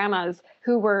up to grandmas,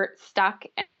 who were stuck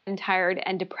and tired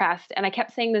and depressed. And I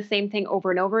kept saying the same thing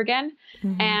over and over again.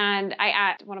 Mm-hmm. And I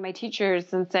asked one of my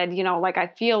teachers and said,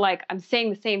 I feel like I'm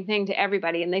saying the same thing to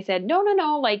everybody. And they said, no,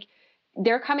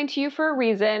 they're coming to you for a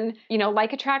reason.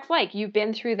 Like attracts like. You've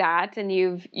been through that, and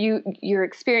you're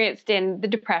experienced in the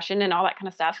depression and all that kind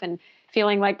of stuff, and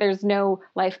feeling like there's no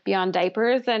life beyond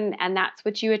diapers, and that's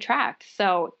what you attract.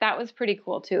 So that was pretty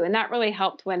cool too. And that really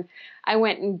helped when I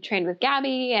went and trained with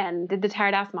Gabby and did the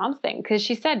Tired Ass Moms thing. Because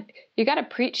she said, you got to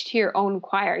preach to your own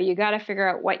choir. You got to figure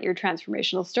out what your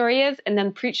transformational story is and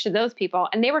then preach to those people.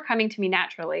 And they were coming to me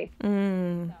naturally.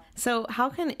 So how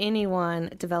can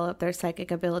anyone develop their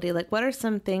psychic ability? What are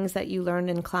some things that you learned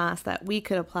in class that we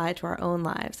could apply to our own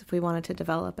lives if we wanted to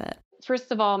develop it?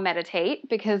 First of all, meditate,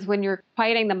 because when you're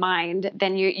quieting the mind,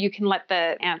 then you can let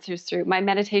the answers through. My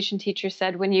meditation teacher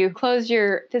said, when you close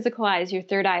your physical eyes, your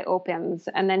third eye opens.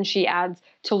 And then she adds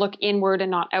to look inward and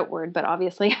not outward. But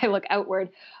obviously I look outward.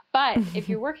 But if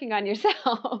you're working on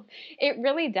yourself, it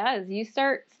really does. You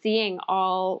start seeing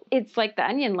it's like the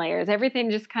onion layers.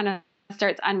 Everything just kind of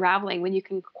starts unraveling when you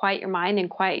can quiet your mind and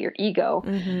quiet your ego.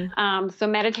 Mm-hmm. So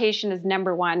meditation is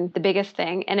number one, the biggest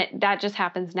thing. And that just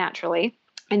happens naturally.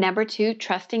 And number two,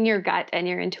 trusting your gut and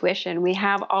your intuition. We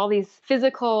have all these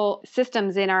physical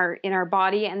systems in our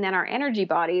body and then our energy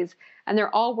bodies, and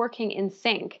they're all working in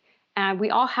sync. And we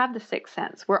all have the sixth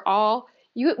sense.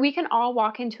 We can all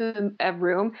walk into a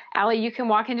room. Allie, you can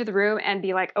walk into the room and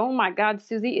be like, oh my God,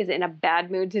 Susie is in a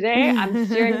bad mood today. I'm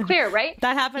steering clear, right?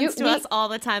 That happens to us all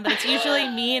the time, but it's usually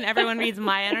me and everyone reads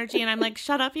my energy and I'm like,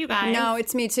 shut up, you guys. No,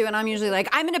 it's me too. And I'm usually like,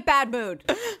 I'm in a bad mood.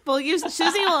 Well,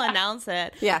 Susie will announce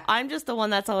it. Yeah. I'm just the one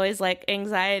that's always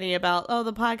anxiety about,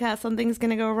 the podcast, something's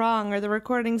going to go wrong or the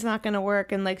recording's not going to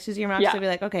work. And Susie or Max will be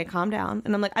like, okay, calm down.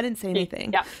 And I'm like, I didn't say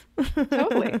anything. Yeah,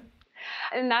 totally.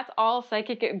 And that's all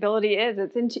psychic ability is.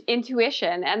 It's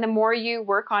intuition. And the more you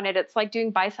work on it, it's like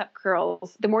doing bicep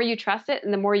curls. The more you trust it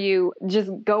and the more you just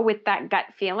go with that gut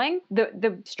feeling,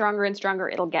 the stronger and stronger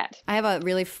it'll get. I have a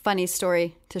really funny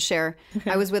story to share.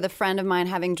 I was with a friend of mine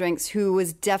having drinks who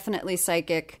was definitely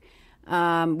psychic.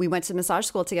 We went to massage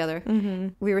school together.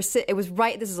 We were it was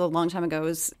right, this is a long time ago. It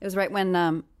was right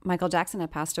when Michael Jackson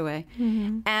had passed away.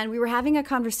 And we were having a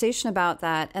conversation about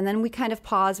that. And then we kind of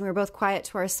paused and we were both quiet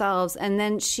to ourselves. And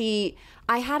then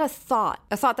I had a thought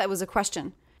that was a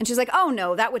question. And she's like, oh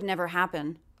no, that would never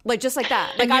happen. Like, just like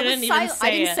that. Like, I was silent. I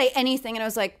didn't say anything. And I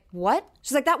was like, what?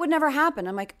 She's like, that would never happen.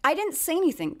 I'm like, I didn't say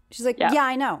anything. She's like, yeah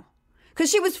I know. Because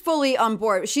she was fully on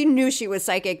board. She knew she was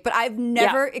psychic, but I've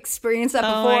never experienced that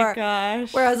before. Oh my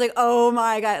gosh. Where I was like, oh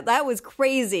my God, that was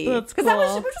crazy. That's cool.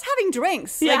 Because we were just having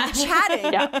drinks, like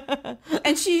chatting.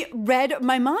 And she read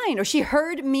my mind, or she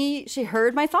heard my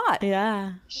thought.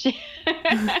 Yeah.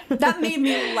 That made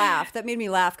me laugh.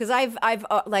 Because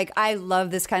I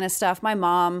love this kind of stuff. My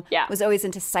mom was always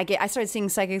into psychic. I started seeing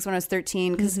psychics when I was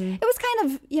 13 because it was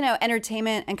kind of,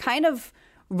 entertainment and kind of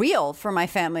real for my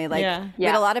family. Like, we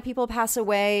had a lot of people pass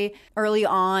away early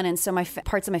on, and so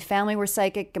parts of my family were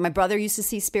psychic, and my brother used to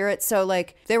see spirits, so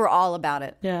like they were all about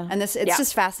it. And it's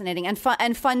just fascinating and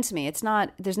fun to me.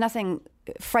 There's nothing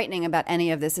frightening about any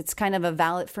of this. It's kind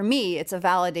of for me, it's a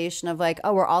validation of like,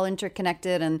 oh, we're all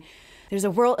interconnected, and there's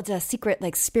it's a secret,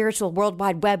 like, spiritual World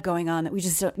Wide Web going on that we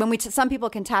just, some people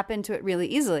can tap into it really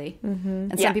easily,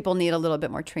 and some people need a little bit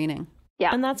more training.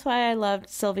 Yeah. And that's why I loved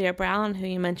Sylvia Browne, who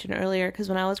you mentioned earlier, because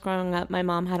when I was growing up, my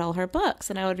mom had all her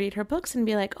books, and I would read her books and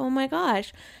be like, oh my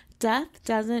gosh, death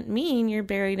doesn't mean you're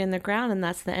buried in the ground and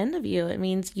that's the end of you. It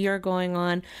means you're going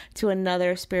on to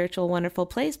another spiritual, wonderful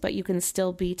place, but you can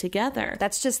still be together.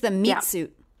 That's just the meat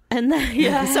suit. And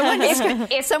then,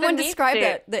 someone described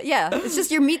it. It's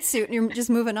just your meat suit and you're just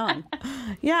moving on.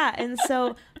 Yeah. And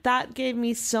so that gave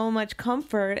me so much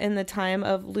comfort in the time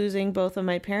of losing both of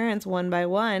my parents one by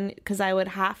one, because I would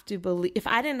have to believe, if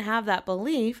I didn't have that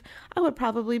belief, I would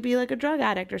probably be like a drug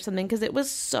addict or something, because it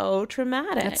was so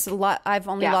traumatic. It's a lot. I've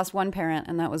only lost one parent,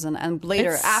 and that was and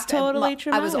later it's after totally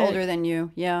traumatic. I was older than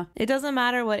you. Yeah. It doesn't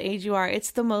matter what age you are.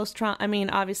 It's the most I mean,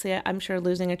 obviously, I'm sure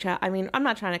losing a child. I mean, I'm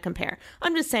not trying to compare.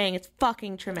 I'm just saying it's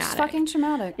fucking traumatic. It's fucking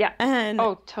traumatic. Yeah. And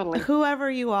totally.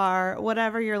 Whoever you are,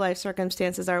 whatever your life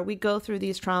circumstances are, we go through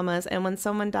these traumas. And when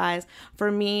someone dies, for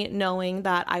me, knowing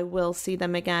that I will see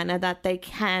them again and that they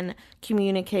can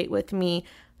communicate with me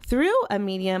through a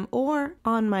medium or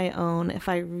on my own, if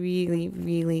I really,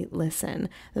 really listen,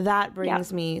 that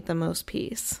brings me the most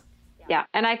peace. Yeah.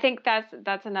 And I think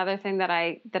that's another thing that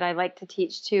I like to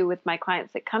teach too with my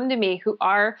clients that come to me who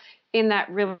are in that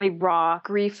really raw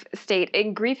grief state.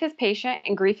 And grief is patient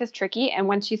and grief is tricky. And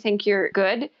once you think you're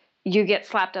good, you get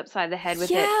slapped upside the head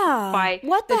with it by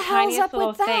what the hell's up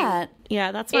with that?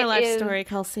 Yeah, that's my life story,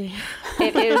 Kelsey.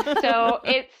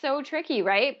 It's so tricky,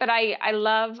 right? But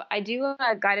I do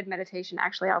a guided meditation.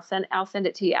 Actually, I'll send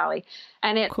it to you, Allie.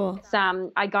 And it's cool.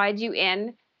 I guide you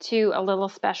in to a little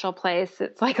special place.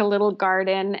 It's like a little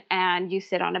garden, and you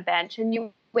sit on a bench and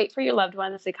you wait for your loved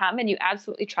ones to come, and you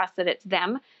absolutely trust that it's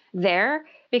them there,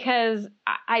 because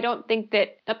I don't think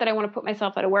that, not that I want to put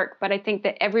myself out of work, but I think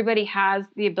that everybody has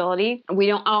the ability. We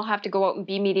don't all have to go out and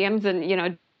be mediums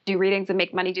and, do readings and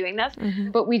make money doing this,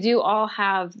 but we do all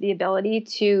have the ability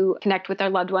to connect with our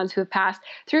loved ones who have passed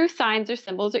through signs or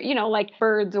symbols, or, like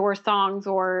birds or songs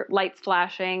or lights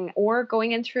flashing, or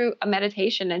going in through a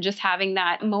meditation and just having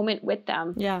that moment with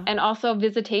them. Yeah. And also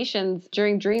visitations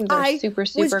during dreams are super,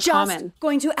 super common. I was just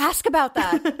going to ask about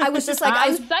that. I was just like,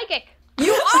 I'm psychic.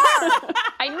 You are!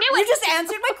 I knew it! You just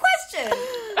answered my question.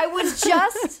 I was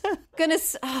just gonna...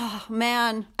 Oh,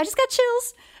 man. I just got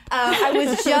chills. I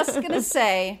was just gonna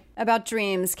say about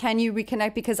dreams, can you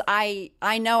reconnect? Because I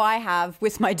know I have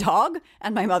with my dog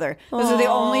and my mother. Those are the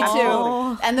only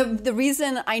two. And the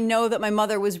reason I know that my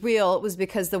mother was real was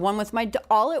because the one with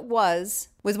all it was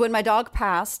when my dog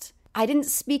passed, I didn't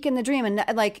speak in the dream. And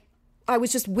I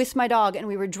was just with my dog, and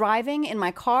we were driving in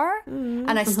my car,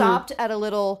 and I stopped at a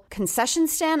little concession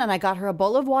stand, and I got her a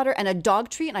bowl of water and a dog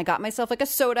treat, and I got myself like a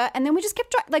soda, and then we just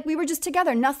kept we were just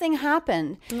together. Nothing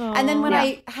happened. Aww. And then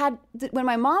when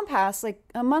my mom passed, like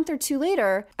a month or two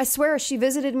later, I swear she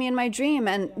visited me in my dream,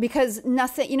 and because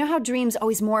nothing, you know how dreams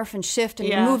always morph and shift and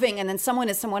you're moving, and then someone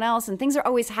is someone else, and things are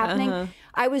always happening.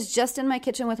 I was just in my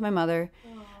kitchen with my mother.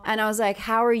 And I was like,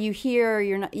 how are you here?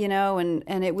 You're not,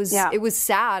 and it was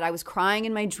sad. I was crying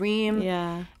in my dream.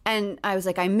 Yeah. And I was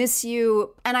like, I miss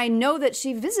you. And I know that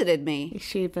she visited me.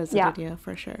 She visited you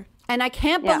for sure. And I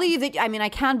can't believe that. I mean, I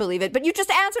can believe it, but you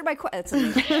just answered my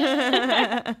question.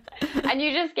 And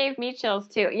you just gave me chills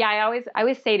too. Yeah, I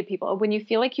always say to people, when you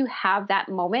feel like you have that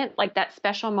moment, like that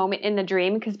special moment in the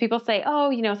dream, because people say, oh,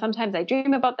 you know, sometimes I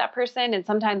dream about that person, and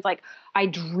sometimes like I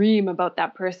dream about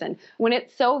that person. When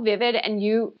it's so vivid and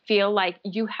you feel like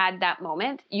you had that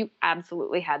moment, you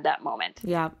absolutely had that moment.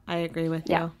 Yeah, I agree with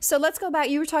you. So let's go back.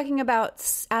 You were talking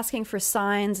about asking for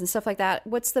signs and stuff like that.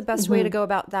 What's the best way to go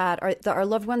about that? Are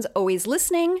loved ones always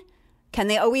listening? Can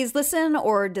they always listen,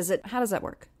 or how does that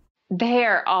work?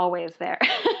 They're always there.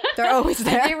 They're always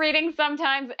there. I do readings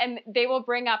sometimes, and they will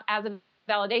bring up as a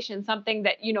validation something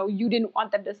that, you know, you didn't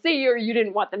want them to see or you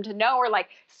didn't want them to know, or like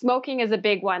smoking is a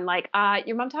big one. Like,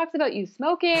 your mom talks about you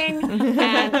smoking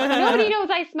and nobody knows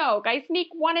I smoke. I sneak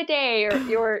one a day,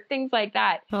 or things like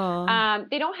that.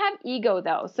 They don't have ego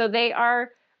though. So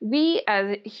we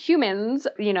as humans,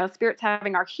 you know, spirits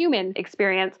having our human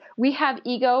experience, we have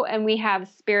ego and we have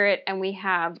spirit and we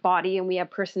have body and we have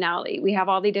personality. We have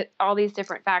all these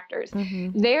different factors.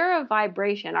 They're a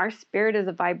vibration. Our spirit is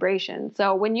a vibration.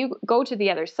 So when you go to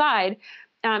the other side,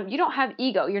 you don't have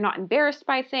ego. You're not embarrassed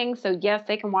by things. So yes,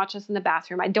 they can watch us in the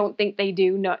bathroom. I don't think they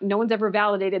do. No one's ever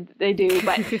validated that they do,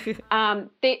 but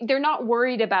they're not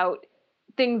worried about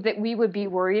things that we would be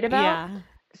worried about. Yeah.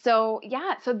 So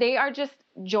they are just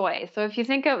joy. So if you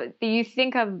think of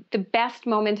the best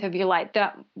moment of your life,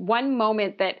 the one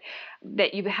moment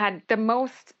that you had the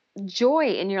most joy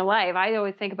in your life, I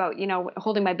always think about, you know,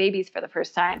 holding my babies for the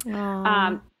first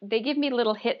time. They give me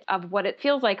little hits of what it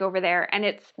feels like over there. And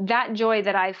it's that joy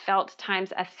that I've felt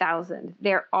times 1,000.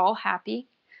 They're all happy.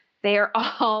 They're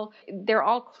all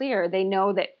clear. They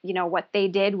know that, you know, what they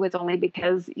did was only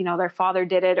because, you know, their father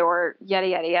did it, or yada,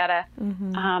 yada,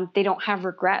 yada. They don't have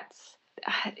regrets.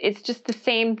 It's just the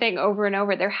same thing over and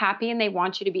over. They're happy and they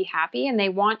want you to be happy, and they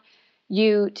want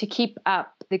you to keep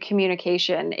up the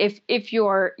communication if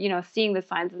you're, you know, seeing the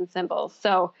signs and symbols.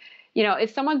 So, you know,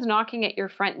 if someone's knocking at your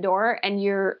front door and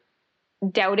you're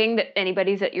doubting that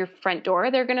anybody's at your front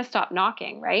door, they're going to stop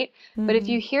knocking, right? But if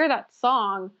you hear that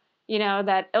song, you know,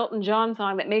 that Elton John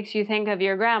song that makes you think of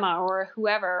your grandma or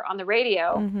whoever on the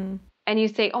radio, and you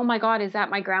say, oh my God, is that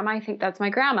my grandma? I think that's my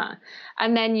grandma.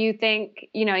 And then you think,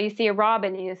 you know, you see a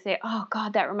robin and you say, oh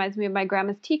God, that reminds me of my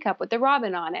grandma's teacup with the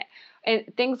robin on it. And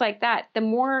things like that. The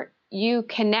more you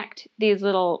connect these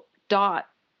little dots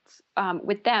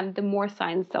with them, the more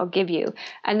signs they'll give you.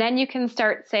 And then you can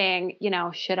start saying, you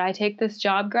know, should I take this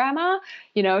job, grandma?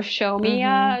 You know, show me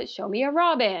a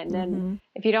robin. And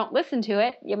if you don't listen to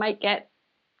it, you might get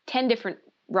 10 different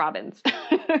robins.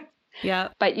 Yeah.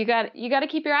 But you got to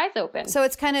keep your eyes open. So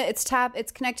it's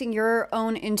connecting your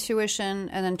own intuition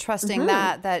and then trusting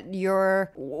that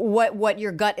what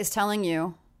your gut is telling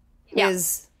you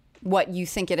is what you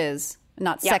think it is,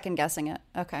 not second guessing it.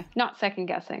 Okay. Not second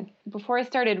guessing. Before I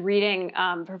started reading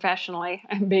professionally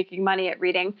and making money at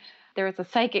reading, there was a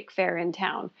psychic fair in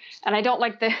town. And I don't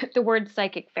like the word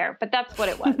psychic fair, but that's what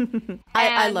it was.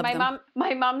 I love them.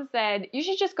 My mom said, you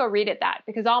should just go read it that,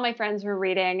 because all my friends were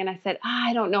reading. And I said,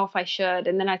 I don't know if I should.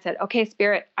 And then I said, okay,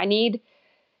 spirit, I need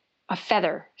a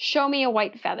feather. Show me a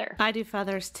white feather. I do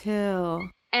feathers too.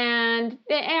 And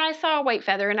I saw a white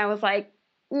feather and I was like,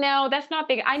 no, that's not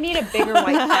big. I need a bigger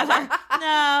white feather.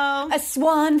 No. A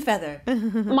swan feather.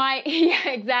 Yeah,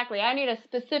 exactly. I need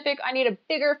a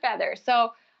bigger feather.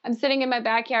 So I'm sitting in my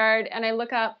backyard and I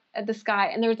look up at the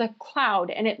sky and there's a cloud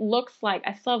and it looks like,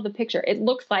 I still have the picture, it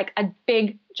looks like a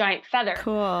big giant feather.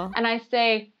 Cool. And I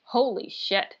say, holy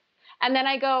shit. And then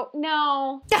I go,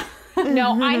 no,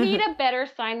 I need a better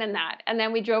sign than that. And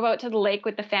then we drove out to the lake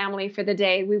with the family for the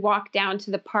day. We walked down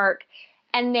to the park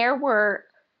and there were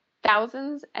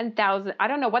thousands and thousands. I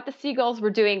don't know what the seagulls were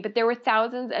doing, but there were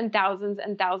thousands and thousands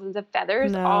and thousands of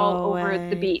feathers all over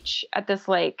the beach at this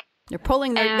lake. They were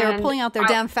pulling out their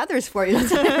damn feathers for you.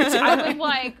 That's what they were doing. I was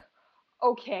like,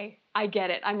 okay, I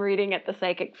get it. I'm reading at the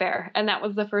psychic fair. And that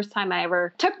was the first time I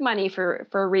ever took money for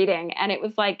a reading. And it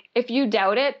was like, if you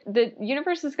doubt it, the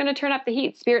universe is going to turn up the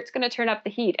heat. Spirit's going to turn up the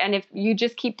heat. And if you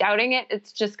just keep doubting it,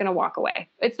 it's just going to walk away.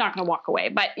 It's not going to walk away.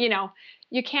 But, you know,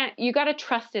 you got to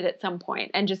trust it at some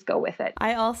point and just go with it.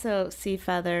 I also see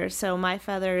feathers. So my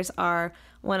feathers are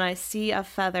when I see a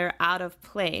feather out of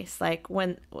place, like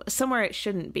when somewhere it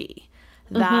shouldn't be.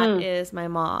 That is my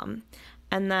mom.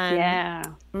 And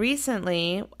then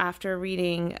recently, after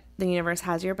reading The Universe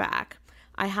Has Your Back,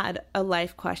 I had a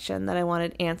life question that I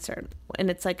wanted answered. And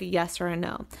it's like a yes or a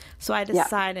no. So I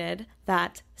decided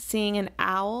that seeing an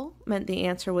owl meant the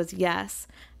answer was yes.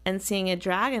 And seeing a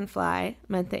dragonfly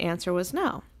meant the answer was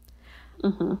no.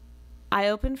 I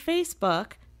opened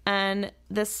Facebook and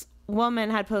this woman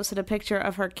had posted a picture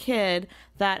of her kid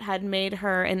that had made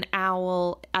her an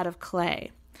owl out of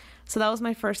clay. So that was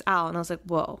my first owl, and I was like,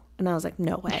 whoa. And I was like,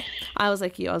 no way. I was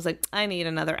like, I need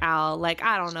another owl. Like,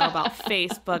 I don't know about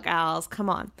Facebook owls. Come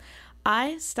on.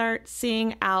 I start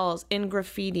seeing owls in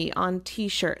graffiti on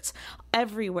T-shirts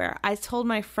everywhere. I told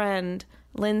my friend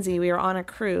Lindsay, we were on a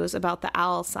cruise, about the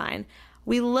owl sign.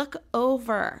 We look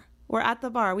over. We're at the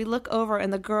bar. We look over,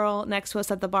 and the girl next to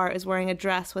us at the bar is wearing a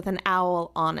dress with an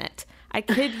owl on it. I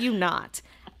kid you not.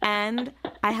 And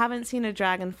I haven't seen a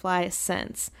dragonfly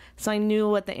since. So I knew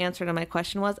what the answer to my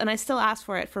question was. And I still asked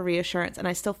for it for reassurance. And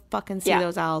I still fucking see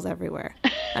those owls everywhere.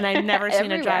 And I've never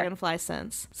seen a dragonfly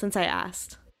since I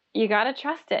asked. You got to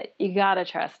trust it. You got to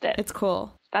trust it. It's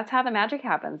cool. That's how the magic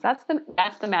happens. That's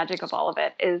the magic of all of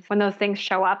it, is when those things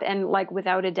show up and, like,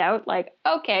 without a doubt, like,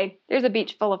 okay, there's a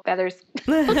beach full of feathers.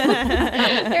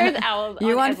 There's owls.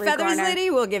 You on want every feathers, corner. lady?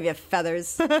 We'll give you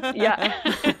feathers.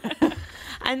 Yeah.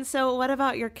 And so what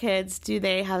about your kids? Do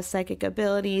they have psychic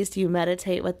abilities? Do you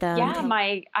meditate with them?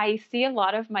 Yeah, I see a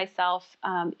lot of myself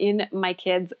in my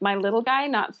kids. My little guy,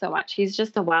 not so much. He's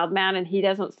just a wild man, and he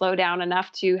doesn't slow down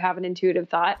enough to have an intuitive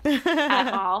thought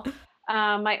at all.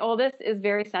 My oldest is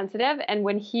very sensitive. And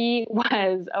when he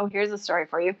was, here's a story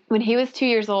for you. When he was 2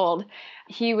 years old,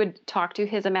 he would talk to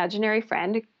his imaginary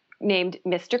friend named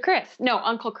Mr. Chris. No,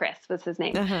 Uncle Chris was his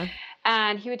name. Uh-huh.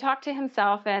 And he would talk to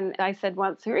himself. And I said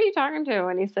once, who are you talking to?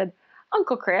 And he said,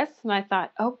 Uncle Chris. And I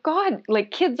thought, oh God,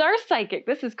 like, kids are psychic.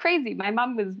 This is crazy. My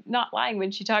mom was not lying when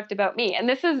she talked about me. And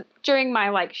this is during my,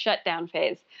 like, shutdown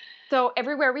phase. So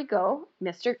everywhere we go,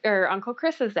 Uncle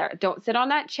Chris is there. Don't sit on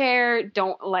that chair.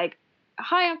 Don't, like,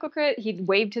 hi, Uncle Chris. He'd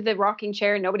wave to the rocking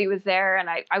chair. Nobody was there. And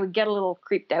I would get a little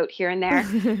creeped out here and there.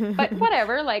 But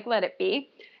whatever, like, let it be.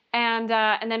 And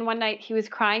then one night he was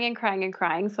crying and crying and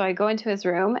crying. So I go into his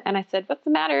room and I said, what's the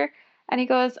matter? And he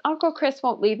goes, Uncle Chris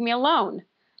won't leave me alone.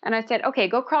 And I said, okay,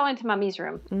 go crawl into Mommy's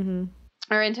room. Mm-hmm.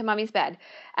 Or into Mommy's bed.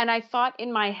 And I thought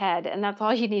in my head, and that's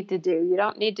all you need to do. You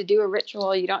don't need to do a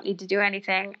ritual. You don't need to do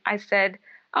anything. I said,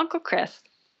 Uncle Chris,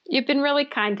 you've been really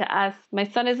kind to us. My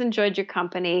son has enjoyed your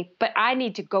company, but I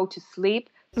need to go to sleep.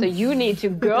 So you need to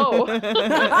go. Please.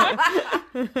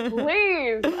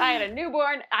 I had a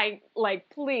newborn.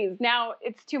 Please. Now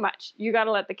it's too much. You got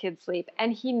to let the kids sleep.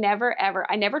 And he never, ever,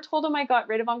 I never told him I got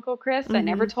rid of Uncle Chris. Mm-hmm. I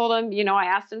never told him, I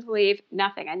asked him to leave.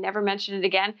 Nothing. I never mentioned it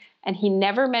again. And he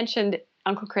never mentioned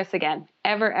Uncle Chris again.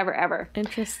 Ever, ever, ever.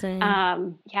 Interesting.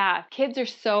 Yeah. Kids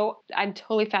are I'm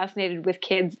totally fascinated with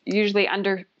kids, usually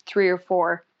under 3 or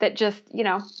 4, that just,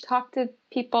 talk to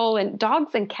people. And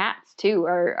dogs and cats too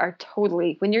are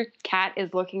totally, when your cat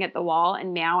is looking at the wall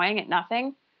and meowing at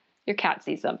nothing, your cat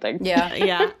sees something. Yeah.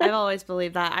 Yeah. I've always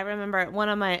believed that. I remember at one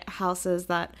of my houses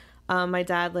that my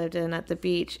dad lived in at the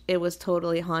beach, it was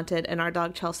totally haunted, and our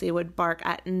dog Chelsea would bark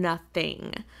at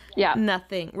nothing. Yeah.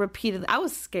 Nothing. Repeatedly. I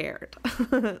was scared.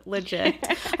 Legit.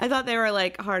 I thought they were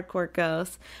like hardcore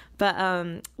ghosts.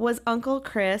 But was Uncle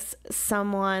Chris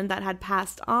someone that had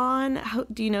passed on?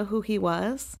 Do you know who he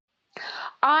was?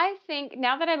 I think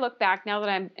now that I look back, now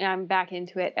that I'm back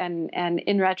into it, and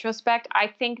in retrospect, I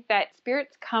think that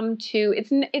spirits come to,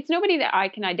 it's nobody that I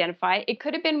can identify. It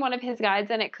could have been one of his guides,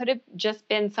 and it could have just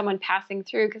been someone passing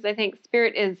through, because I think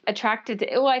spirit is attracted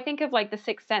to, I think of like The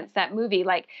Sixth Sense, that movie,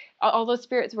 like all those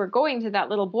spirits were going to that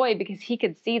little boy because he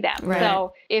could see them. Right.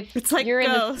 So if it's like you're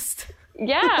Ghost.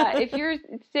 Yeah, if you're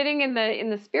sitting in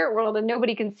the spirit world and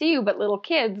nobody can see you but little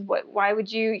kids, why would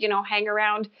you, hang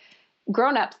around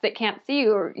grown-ups that can't see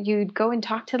you? Or you'd go and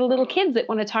talk to the little kids that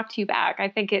want to talk to you back. I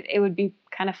think it would be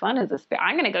kind of fun as a spirit.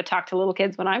 I'm going to go talk to little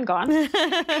kids when I'm gone.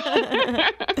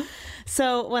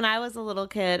 So when I was a little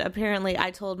kid, apparently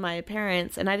I told my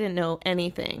parents, and I didn't know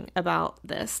anything about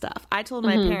this stuff. I told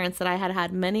my parents that I had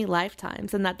had many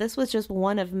lifetimes and that this was just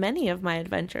one of many of my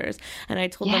adventures. And I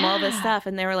told them all this stuff,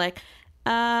 and they were like,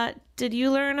 did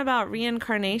you learn about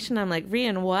reincarnation? I'm like,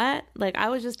 what? Like, I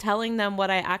was just telling them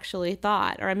what I actually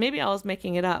thought, or maybe I was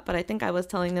making it up, but I think I was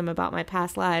telling them about my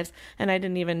past lives, and I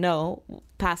didn't even know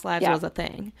past lives was a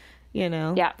thing,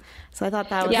 Yeah. So I thought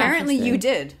that was apparently you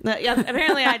did. Yeah,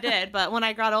 apparently I did. But when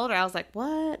I got older, I was like,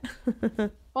 what?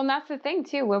 Well, and that's the thing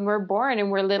too. When we're born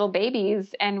and we're little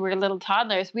babies and we're little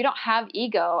toddlers, we don't have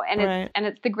ego, and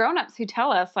it's the grown-ups who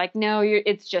tell us, like, no,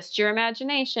 it's just your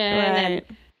imagination,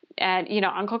 and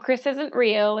Uncle Chris isn't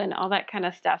real and all that kind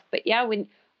of stuff. But yeah, when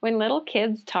little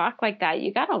kids talk like that,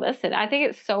 you got to listen. I think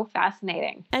it's so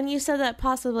fascinating. And you said that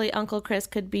possibly Uncle Chris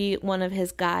could be one of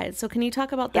his guides. So can you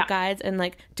talk about the guides, and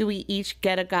like, do we each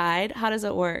get a guide? How does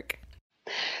it work?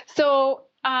 So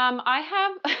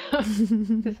I have,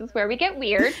 this is where we get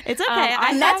weird. It's okay.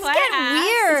 Let's get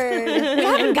weird. We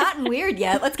haven't gotten weird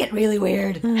yet. Let's get really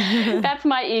weird. That's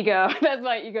my ego. That's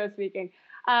my ego speaking.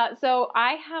 So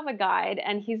I have a guide,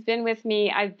 and he's been with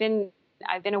me. I've been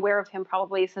aware of him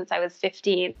probably since I was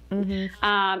 15.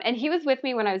 And he was with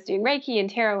me when I was doing Reiki and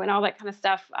tarot and all that kind of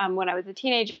stuff when I was a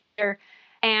teenager.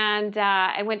 And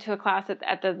I went to a class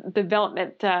at the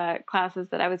development classes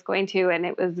that I was going to, and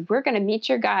it was, we're going to meet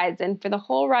your guides. And for the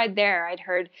whole ride there, I'd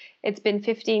heard, it's been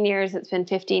 15 years, it's been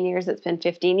 15 years, it's been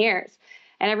 15 years.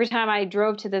 And every time I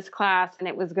drove to this class and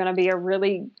it was going to be a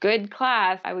really good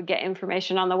class, I would get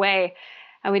information on the way.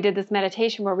 And we did this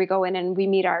meditation where we go in and we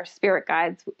meet our spirit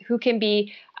guides, who can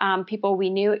be people we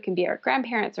knew. It can be our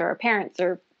grandparents or our parents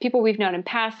or people we've known in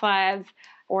past lives,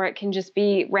 or it can just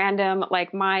be random.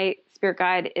 Like my spirit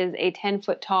guide is a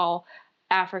 10-foot tall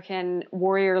African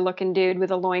warrior looking dude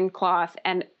with a loincloth,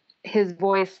 and his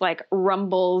voice like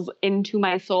rumbles into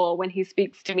my soul when he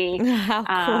speaks to me. How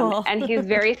cool. And he's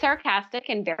very sarcastic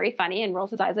and very funny and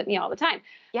rolls his eyes at me all the time.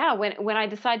 Yeah, when I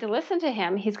decide to listen to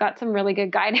him, he's got some really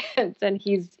good guidance, and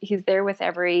he's there with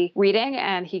every reading,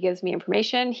 and he gives me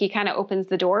information. He kind of opens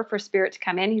the door for spirit to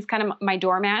come in. He's kind of my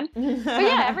doorman. But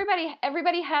yeah,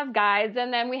 everybody has guides,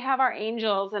 and then we have our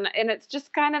angels, and it's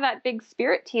just kind of that big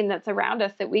spirit team that's around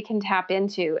us that we can tap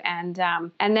into, and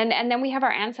then we have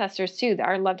our ancestors too,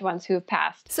 our loved ones who have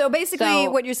passed. So basically,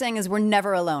 what you're saying is we're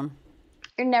never alone.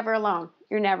 You're never alone.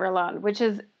 You're never alone, which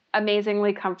is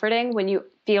amazingly comforting when you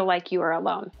feel like you are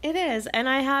alone. It is. And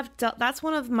I have that's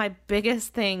one of my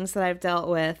biggest things that I've dealt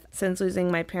with since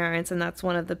losing my parents. And that's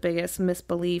one of the biggest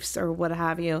misbeliefs or what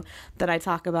have you that I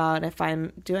talk about if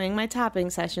I'm doing my tapping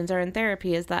sessions or in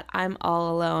therapy, is that I'm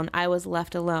all alone. I was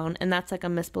left alone. And that's like a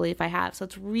misbelief I have. So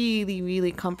it's really,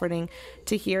 really comforting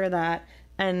to hear that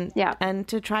and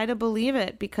to try to believe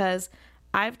it, because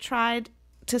I've tried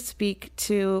to speak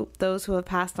to those who have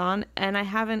passed on and I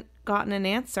haven't gotten an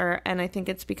answer, and I think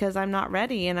it's because I'm not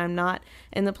ready and I'm not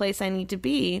in the place I need to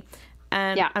be,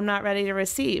 and I'm not ready to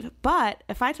receive. But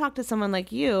if I talk to someone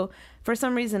like you, for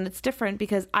some reason it's different,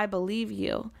 because I believe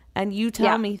you and you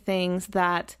tell me things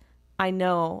that I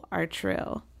know are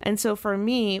true. And so for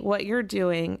me, what you're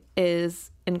doing is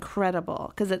incredible,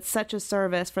 because it's such a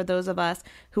service for those of us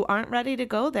who aren't ready to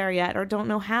go there yet or don't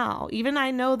know how. Even I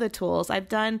know the tools. I've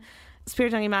done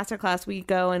Spirit Junkie Masterclass. We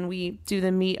go and we do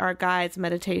the Meet Our Guides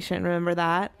meditation. Remember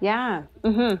that? Yeah.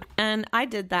 Mm-hmm. And I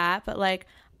did that, but like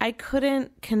I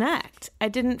couldn't connect. I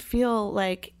didn't feel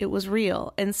like it was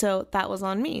real. And so that was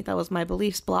on me. That was my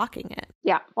beliefs blocking it.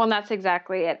 Yeah. Well, that's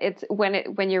exactly it. It's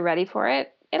when you're ready for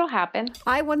it, it'll happen.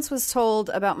 I once was told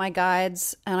about my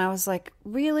guides, and I was like,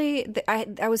 really?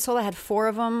 I was told I had 4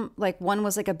 of them. Like, one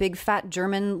was like a big fat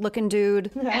German-looking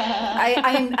dude.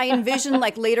 I envisioned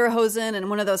like Lederhosen and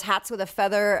one of those hats with a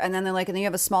feather, and then and then you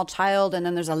have a small child, and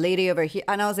then there's a lady over here.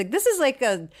 And I was like, this is like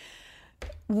a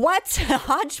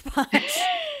hodgepodge.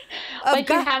 Like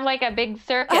you had like a big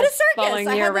circus. I had a circus. Following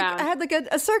you around. I had like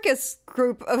a circus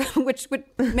group, which would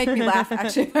make me laugh,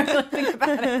 actually, when I think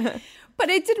about it. But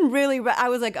it didn't really, I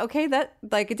was like, okay, that,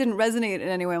 like, it didn't resonate in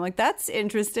any way. I'm like, that's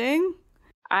interesting.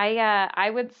 I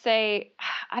would say,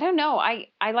 I don't know. I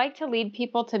like to lead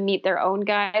people to meet their own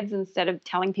guides instead of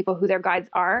telling people who their guides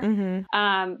are.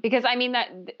 Mm-hmm. Because I mean that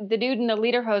the dude in the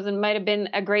lederhosen might have been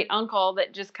a great uncle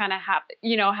that just kind of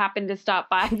happened to stop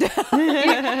by.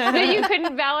 That you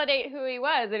couldn't validate who he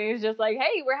was, and he was just like,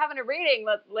 "Hey, we're having a reading.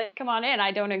 Let come on in."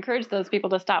 I don't encourage those people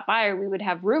to stop by, or we would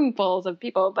have roomfuls of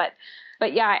people.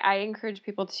 But yeah, I encourage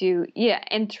people to,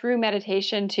 and through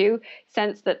meditation too,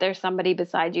 sense that there's somebody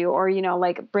beside you, or,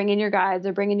 like bring in your guides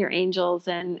or bring in your angels,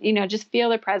 and, just feel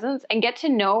their presence and get to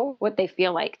know what they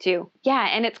feel like too. Yeah.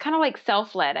 And it's kind of like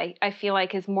self-led, I feel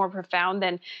like is more profound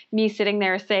than me sitting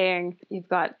there saying, you've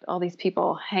got all these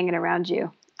people hanging around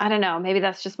you. I don't know. Maybe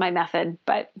that's just my method,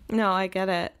 but. No, I get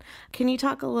it. Can you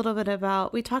talk a little bit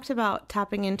about, we talked about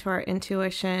tapping into our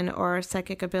intuition or our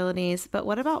psychic abilities, but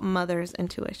what about mother's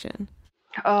intuition?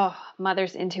 Oh,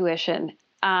 mother's intuition.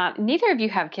 Neither of you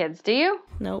have kids, do you?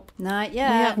 Nope. Not yet.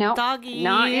 We have nope. doggies.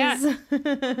 Not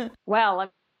yet. Well,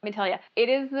 let me tell you, it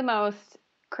is the most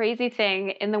crazy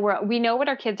thing in the world. We know what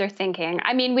our kids are thinking.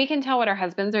 I mean, we can tell what our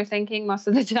husbands are thinking most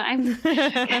of the time.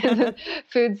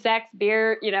 Food, sex,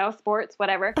 beer, sports,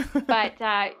 whatever. But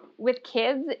with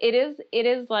kids, it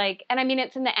is like, and I mean,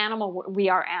 it's in the animal, we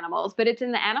are animals, but it's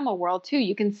in the animal world too.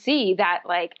 You can see that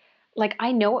like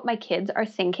I know what my kids are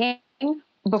thinking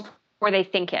they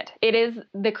think it. It is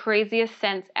the craziest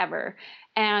sense ever.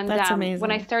 And That's amazing.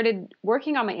 when I started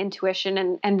working on my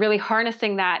intuition and really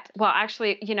harnessing that, well,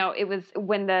 actually, it was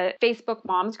when the Facebook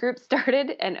moms group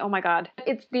started, and oh my God,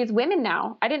 it's these women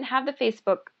now. I didn't have the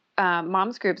Facebook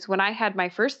moms groups when I had my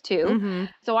first two. Mm-hmm.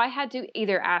 So I had to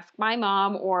either ask my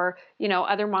mom or,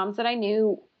 other moms that I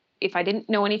knew if I didn't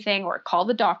know anything, or call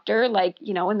the doctor. Like,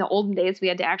 in the olden days, we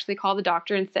had to actually call the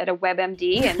doctor instead of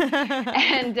WebMD.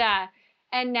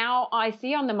 And now I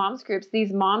see on the moms groups,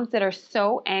 these moms that are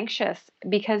so anxious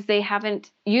because they haven't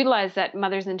utilized that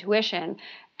mother's intuition,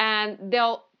 and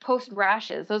they'll post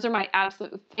rashes. Those are my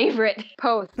absolute favorite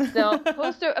posts. They'll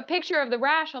post a picture of the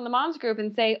rash on the moms group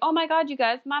and say, oh my God, you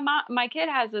guys, my kid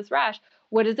has this rash.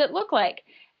 What does it look like?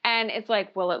 And it's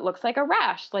like, well, it looks like a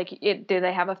rash. Like, do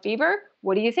they have a fever?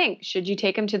 What do you think? Should you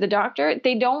take them to the doctor?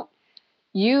 They don't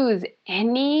use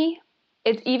any,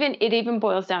 it even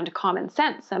boils down to common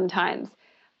sense sometimes.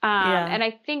 And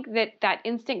I think that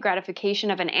instant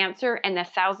gratification of an answer and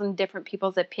 1,000 different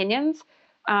people's opinions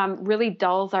really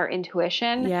dulls our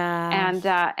intuition.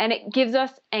 Yeah. And it gives us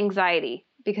anxiety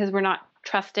because we're not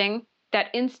trusting that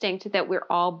instinct that we're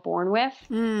all born with.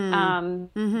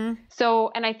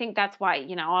 So, and I think that's why,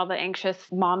 all the anxious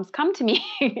moms come to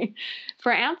me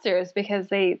for answers, because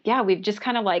we've just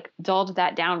kind of like dulled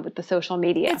that down with the social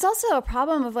media. It's also a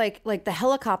problem of like the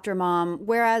helicopter mom,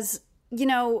 whereas,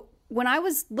 when I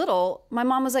was little, my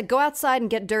mom was like, go outside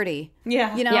and get dirty.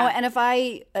 Yeah. And if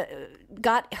I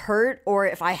got hurt or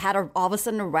if I had all of a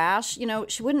sudden a rash,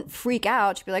 she wouldn't freak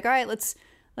out. She'd be like, all right, let's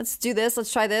do this.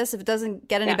 Let's try this. If it doesn't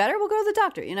get any better, we'll go to the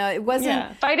doctor. It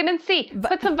wasn't vitamin C.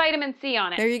 Put some vitamin C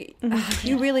on it. There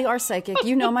you really are psychic.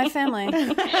 You know my family.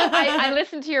 I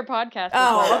listened to your podcast.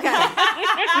 Oh, okay.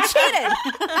 You cheated.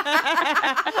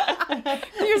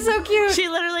 You're so cute. She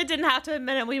literally didn't have to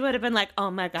admit it. We would have been like, oh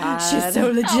my God. She's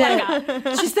so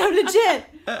legit. She's so legit.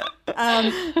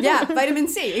 Vitamin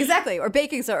C. Exactly. Or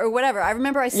baking soda or whatever. I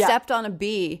remember I stepped on a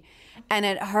bee. And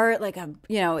it hurt like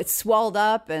it swelled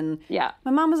up, and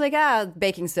my mom was like,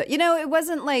 baking soda. It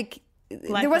wasn't like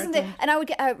there wasn't. And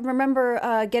I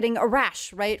remember getting a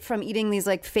rash right from eating these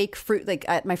like fake fruit, like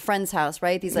at my friend's house,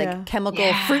 right? These like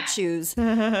chemical fruit chews.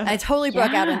 And I totally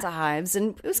broke out into hives,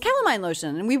 and it was calamine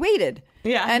lotion, and we waited.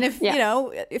 Yeah. And if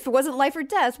if it wasn't life or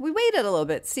death, we waited a little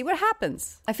bit, see what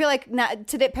happens. I feel like now,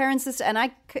 today parents, and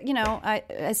I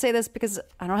say this because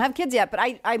I don't have kids yet, but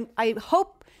I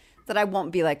hope that I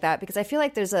won't be like that, because I feel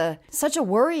like there's such a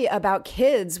worry about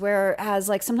kids, whereas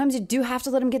like sometimes you do have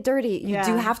to let them get dirty. You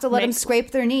do have to let them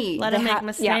scrape their knee. Let them make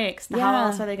mistakes. How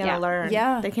else are they going to learn?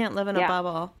 Yeah. They can't live in a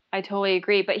bubble. I totally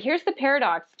agree. But here's the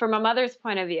paradox from a mother's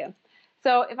point of view.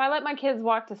 So if I let my kids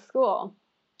walk to school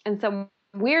and some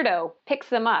weirdo picks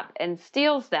them up and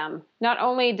steals them, not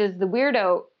only does the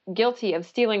weirdo guilty of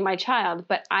stealing my child,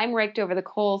 but I'm raked over the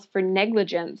coals for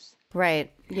negligence.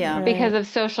 Right. Yeah. Because of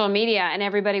social media, and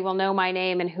everybody will know my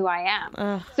name and who I am.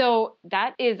 Ugh. So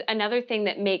that is another thing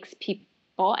that makes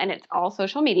people, and it's all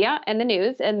social media and the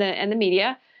news and the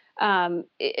media,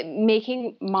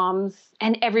 making moms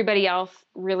and everybody else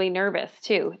really nervous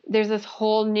too. There's this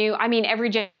whole new,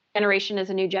 every generation is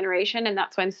a new generation. And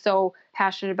that's why I'm so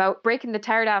passionate about breaking the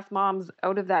tired ass moms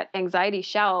out of that anxiety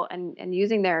shell and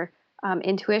using their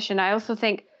intuition. I also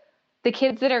think the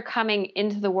kids that are coming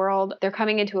into the world, they're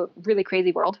coming into a really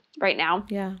crazy world right now.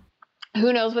 Yeah.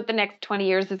 Who knows what the next 20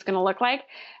 years is going to look like?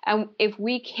 And if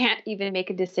we can't even make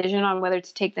a decision on whether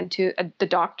to take them to the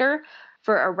doctor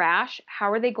for a rash,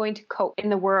 how are they going to cope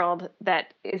in the world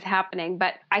that is happening?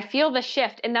 But I feel the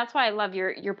shift. And that's why I love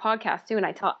your podcast too. And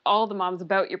I tell all the moms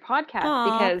about your podcast,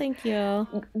 because thank you.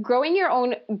 Growing your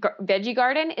own veggie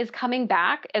garden is coming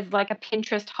back as like a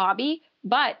Pinterest hobby.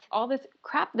 But all this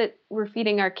crap that we're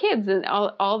feeding our kids and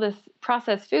all this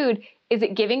processed food, is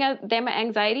it giving them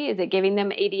anxiety? Is it giving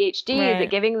them ADHD? Right. Is it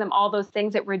giving them all those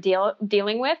things that we're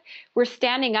dealing with? We're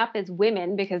standing up as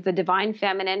women because the divine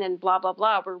feminine and blah, blah,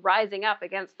 blah. We're rising up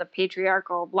against the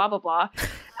patriarchal blah, blah, blah.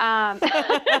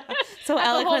 So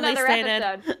eloquently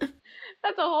stated.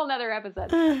 That's a whole nother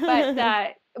episode.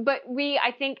 But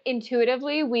I think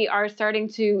intuitively we are starting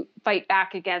to fight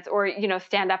back against, or,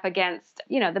 stand up against,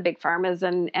 the big pharmas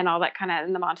and all that kind of,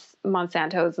 and the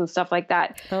Monsantos and stuff like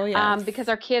that. Oh, yeah. Because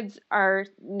our kids are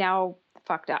now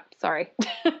fucked up. Sorry.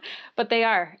 But they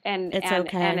are. And it's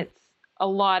okay. And it's a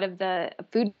lot of the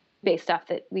food-based stuff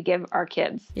that we give our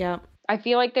kids. Yeah. I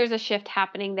feel like there's a shift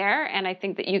happening there. And I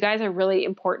think that you guys are really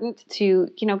important to,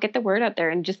 get the word out there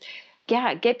and just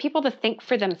get people to think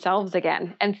for themselves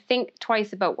again and think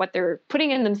twice about what they're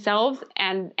putting in themselves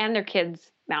and their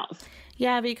kids' mouths.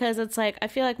 Yeah, because it's like, I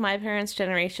feel like my parents'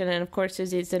 generation, and of course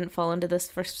Susie's didn't fall into this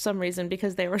for some reason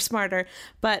because they were smarter,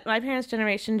 but my parents'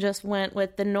 generation just went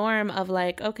with the norm of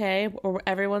like, okay,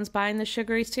 everyone's buying the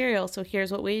sugary cereal, so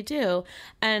here's what we do.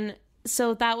 And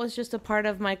so that was just a part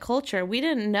of my culture. We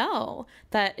didn't know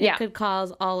that it could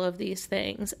cause all of these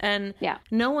things. And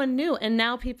no one knew. And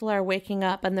now people are waking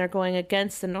up and they're going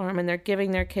against the norm and they're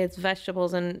giving their kids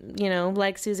vegetables. And, you know,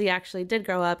 like Susie actually did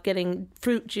grow up getting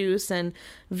fruit juice and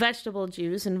vegetable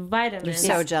juice and vitamins.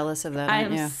 You're so jealous of that. I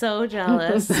am so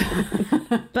jealous.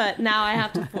 But now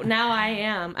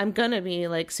I'm going to be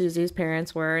like Susie's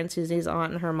parents were and Susie's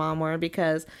aunt and her mom were,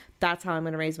 because that's how I'm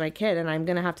going to raise my kid. And I'm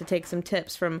going to have to take some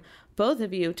tips from both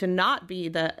of you to not be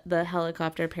the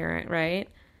helicopter parent, right?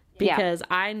 Because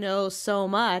I know so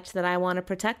much that I want to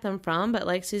protect them from. But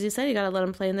like Susie said, you got to let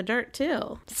them play in the dirt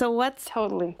too. So what's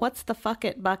the fuck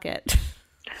it bucket?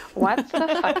 What's the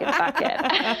fuck it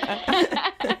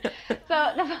bucket?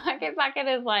 So the fuck it bucket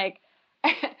is like,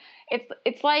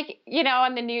 it's like, you know,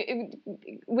 on the new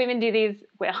women do these,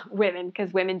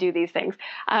 because women do these things.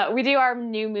 We do our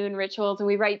new moon rituals and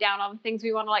we write down all the things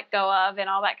we want to let go of and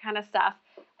all that kind of stuff.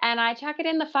 And I chuck it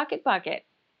in the fuck it bucket.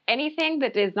 Anything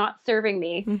that is not serving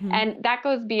me. Mm-hmm. And that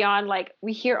goes beyond, like,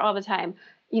 we hear all the time,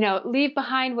 you know, leave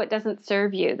behind what doesn't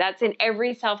serve you. That's in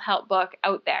every self-help book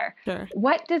out there. Sure.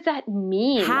 What does that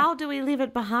mean? How do we leave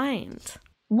it behind?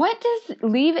 What does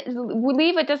leave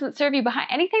what doesn't serve you behind?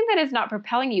 Anything that is not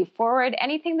propelling you forward,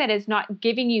 anything that is not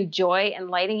giving you joy and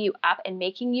lighting you up and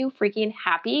making you freaking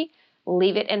happy,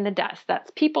 leave it in the dust. That's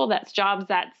people, that's jobs,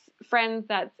 that's friends,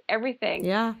 that's everything.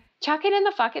 Yeah. Chuck it in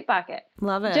the fuck it bucket.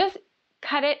 Love it. Just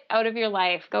cut it out of your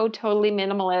life. Go totally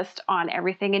minimalist on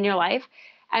everything in your life.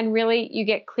 And really, you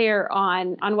get clear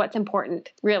on what's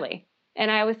important, really. And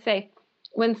I always say,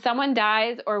 when someone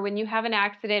dies or when you have an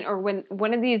accident or when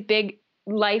one of these big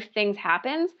life things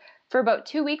happens, for about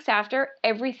 2 weeks after,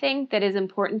 everything that is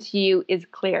important to you is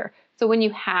clear. So when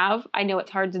you have, I know it's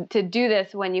hard to do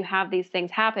this when you have these things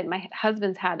happen. My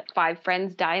husband's had 5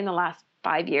 friends die in the last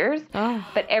 5 years,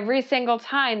 but every single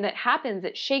time that happens,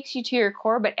 it shakes you to your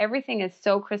core, but everything is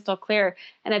so crystal clear.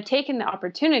 And I've taken the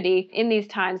opportunity in these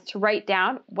times to write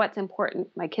down what's important.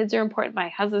 My kids are important. My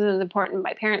husband is important.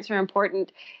 My parents are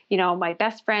important. You know, my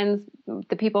best friends,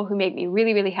 the people who make me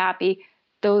really, really happy.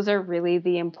 Those are really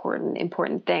the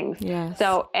important things. Yes.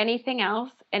 So anything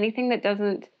else, anything that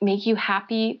doesn't make you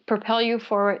happy, propel you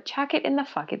forward, chuck it in the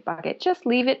fuck it bucket. Just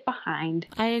leave it behind.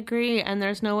 I agree. And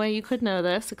there's no way you could know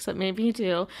this, except maybe you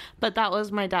do. But that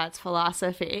was my dad's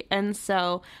philosophy. And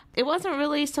so it wasn't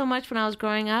really so much when I was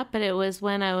growing up, but it was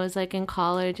when I was like in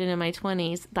college and in my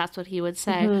 20s. That's what he would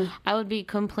say. Mm-hmm. I would be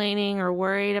complaining or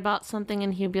worried about something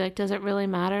and he'd be like, does it really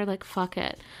matter? Like, fuck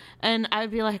it. And I'd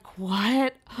be like,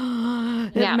 what?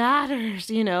 It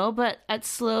matters, you know? But it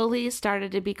slowly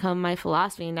started to become my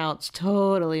philosophy. Now it's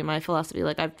totally my philosophy.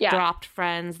 Like I've dropped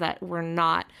friends that were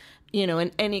not, you know,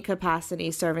 in any capacity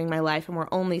serving my life and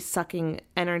were only sucking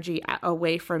energy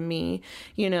away from me,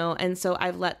 you know? And so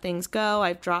I've let things go.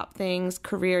 I've dropped things,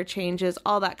 career changes,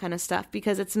 all that kind of stuff,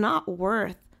 because it's not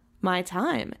worth my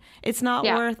time. It's not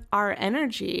worth our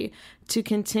energy to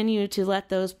continue to let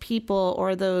those people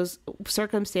or those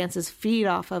circumstances feed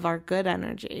off of our good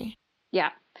energy.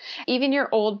 Yeah. Even your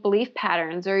old belief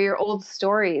patterns or your old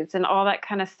stories and all that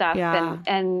kind of stuff. Yeah.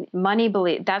 And money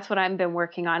belief. That's what I've been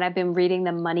working on. I've been reading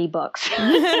the money books.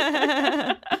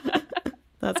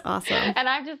 That's awesome. And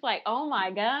I'm just like, oh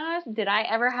my gosh, did I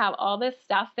ever have all this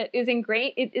stuff that is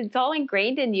ingrained? It's all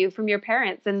ingrained in you from your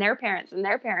parents and their parents and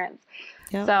their parents.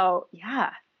 Yep. So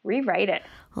yeah, rewrite it.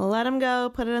 Let them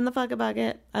go. Put it in the fuck it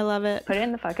bucket. I love it. Put it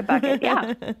in the fuck it bucket.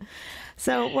 Yeah.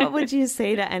 So what would you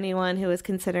say to anyone who is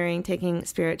considering taking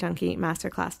Spirit Junkie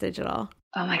Masterclass Digital?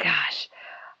 Oh my gosh.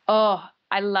 Oh,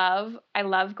 I love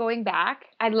going back.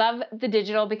 I love the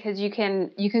digital because you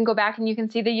can go back and you can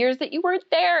see the years that you weren't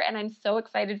there. And I'm so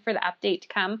excited for the update to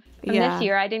come from this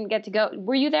year. I didn't get to go.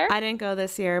 Were you there? I didn't go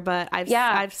this year, but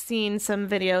I've seen some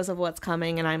videos of what's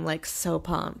coming and I'm like so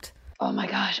pumped. Oh my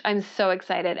gosh, I'm so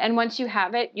excited. And once you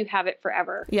have it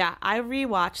forever. Yeah, I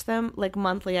rewatch them like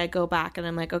monthly. I go back and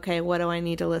I'm like, okay, what do I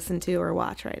need to listen to or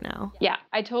watch right now? Yeah,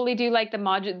 I totally do like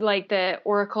the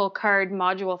Oracle card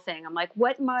module thing. I'm like,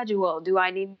 what module do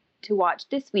I need to watch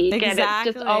this week? Exactly. And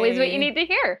it's just always what you need to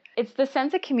hear. It's the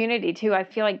sense of community too. I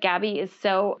feel like Gabby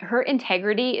her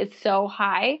integrity is so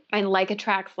high and like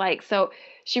attracts like. So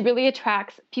she really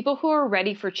attracts people who are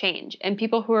ready for change and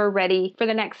people who are ready for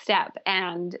the next step.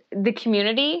 And the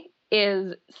community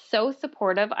is so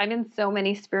supportive. I'm in so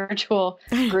many spiritual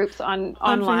groups online,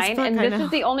 Facebook, and I this know.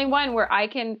 is the only one where I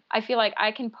feel like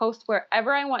I can post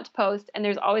wherever I want to post, and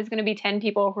there's always going to be 10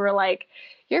 people who are like,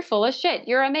 you're full of shit,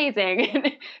 you're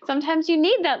amazing. Sometimes you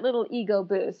need that little ego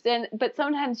boost, but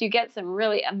sometimes you get some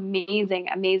really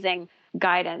amazing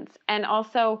guidance. And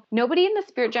also, nobody in the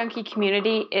Spirit Junkie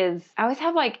community I always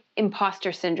have like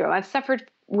imposter syndrome. I've suffered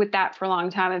with that for a long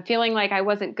time and feeling like I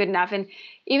wasn't good enough. And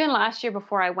even last year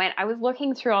before I went, I was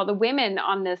looking through all the women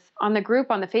on the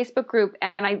Facebook group,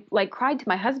 and I like cried to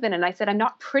my husband and I said, I'm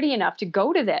not pretty enough to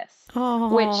go to this,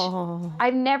 which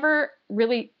I've never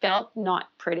really felt not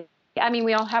pretty. I mean,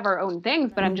 we all have our own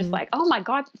things, but I'm just like, oh my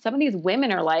God, some of these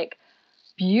women are like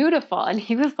beautiful. And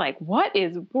he was like, what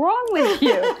is wrong with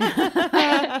you?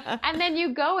 And then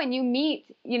you go and you meet,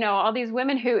 all these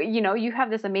women who, you have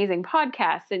this amazing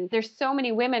podcast, and there's so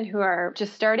many women who are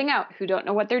just starting out, who don't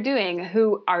know what they're doing,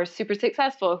 who are super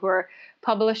successful, who are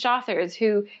published authors,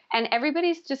 and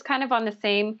everybody's just kind of on the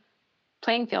same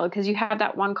playing field because you have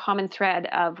that one common thread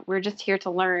of we're just here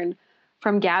to learn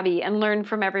from Gabby and learn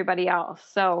from everybody else.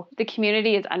 So the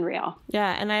community is unreal.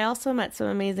 Yeah, and I also met some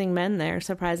amazing men there,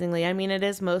 surprisingly. I mean, it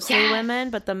is mostly women,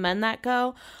 but the men that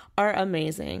go are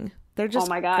amazing. They're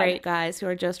just great guys who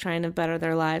are just trying to better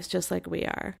their lives just like we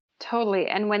are. Totally.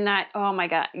 And when oh my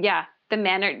God, yeah, the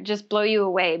men are just blow you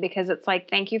away because it's like,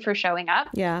 thank you for showing up.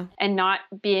 Yeah. And not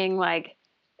being like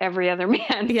every other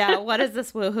man. Yeah, what is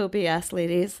this woohoo BS,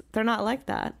 ladies? They're not like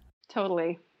that.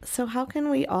 Totally. So how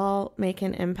can we all make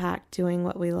an impact doing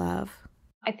what we love?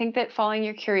 I think that following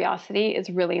your curiosity is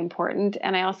really important.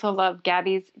 And I also love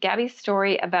Gabby's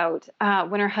story about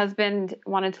when her husband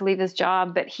wanted to leave his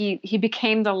job, but he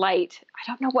became the light. I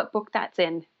don't know what book that's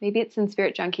in. Maybe it's in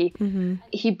Spirit Junkie. Mm-hmm.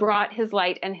 He brought his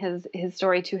light and his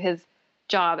story to his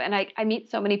job. And I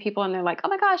meet so many people and they're like, oh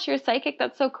my gosh, you're a psychic.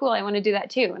 That's so cool. I want to do that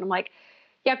too. And I'm like,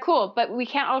 yeah, cool. But we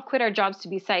can't all quit our jobs to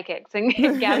be psychics. And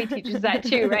Gabby teaches that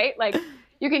too, right? Like,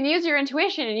 you can use your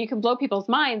intuition and you can blow people's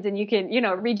minds and you can,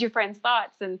 read your friends'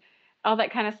 thoughts and all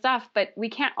that kind of stuff. But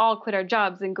we can't all quit our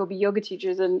jobs and go be yoga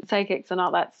teachers and psychics and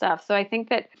all that stuff. So I think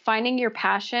that finding your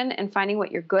passion and finding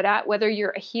what you're good at, whether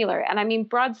you're a healer, and I mean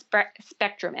broad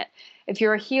spectrum it. If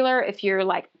you're a healer, if you're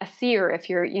like a seer, if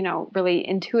you're, really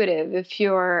intuitive, if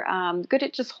you're good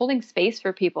at just holding space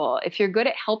for people, if you're good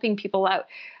at helping people out,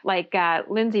 like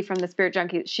Lindsay from the Spirit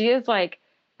Junkie, she is like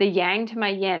the yang to my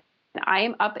yin. I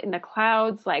am up in the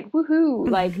clouds, like, woohoo,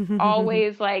 like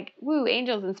always like, woo,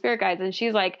 angels and spirit guides. And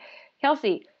she's like,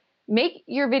 Kelsey, make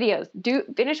your videos,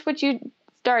 finish what you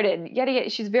started. Yada.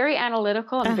 She's very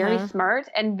analytical and very smart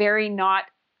and very not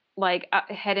like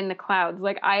head in the clouds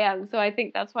like I am. So I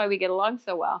think that's why we get along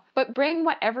so well. But bring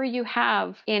whatever you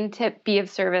have in to be of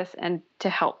service and to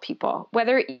help people.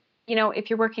 Whether, if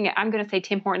you're working at, I'm going to say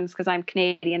Tim Hortons because I'm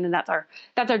Canadian and that's our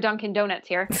Dunkin' Donuts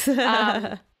here.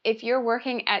 If you're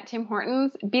working at Tim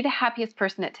Hortons, be the happiest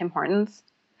person at Tim Hortons.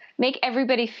 Make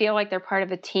everybody feel like they're part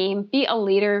of a team. Be a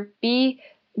leader.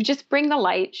 Just bring the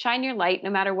light, shine your light no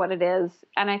matter what it is.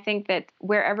 And I think that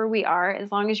wherever we are,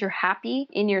 as long as you're happy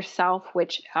in yourself,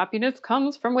 which happiness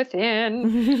comes from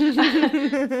within.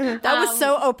 That was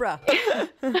so Oprah.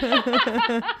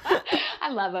 I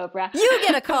love Oprah. You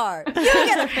get a card.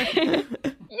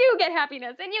 You get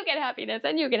happiness and you get happiness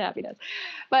and you get happiness.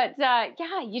 But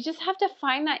you just have to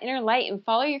find that inner light and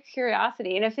follow your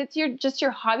curiosity. And if it's just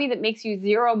your hobby that makes you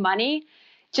zero money,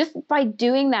 just by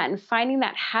doing that and finding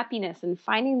that happiness and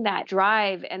finding that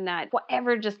drive and that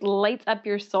whatever just lights up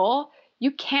your soul,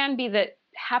 you can be the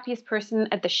happiest person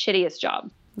at the shittiest job.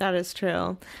 That is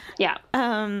true. Yeah.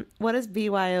 What does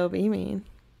BYOB mean?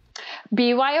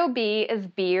 BYOB is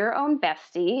be your own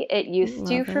bestie. It used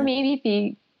to, for me,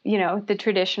 be, the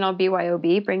traditional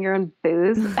BYOB, bring your own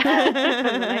booze.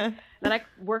 Then I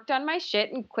worked on my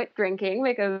shit and quit drinking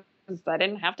because I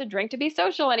didn't have to drink to be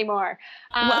social anymore.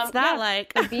 What's that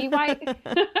like? BYOB,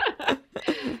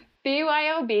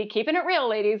 keeping it real,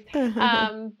 ladies.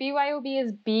 BYOB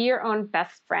is be your own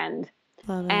best friend.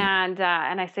 And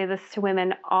I say this to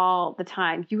women all the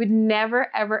time. You would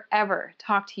never, ever, ever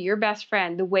talk to your best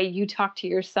friend the way you talk to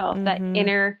yourself, that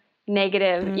inner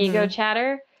negative ego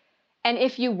chatter. And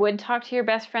if you would talk to your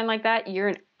best friend like that, you're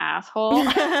an asshole.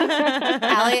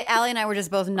 Allie and I were just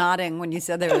both nodding when you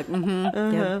said they were like,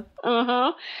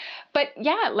 yeah. But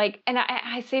yeah, and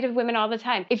I say to women all the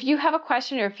time, if you have a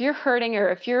question or if you're hurting or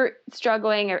if you're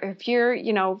struggling or if you're,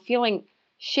 feeling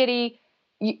shitty,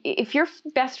 if your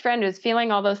best friend is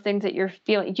feeling all those things that you're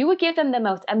feeling, you would give them the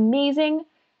most amazing,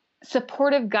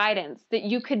 supportive guidance that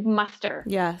you could muster.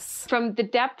 Yes. From the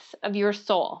depths of your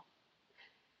soul.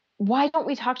 Why don't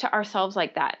we talk to ourselves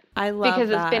like that? I love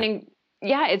that. Because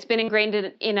yeah, it's been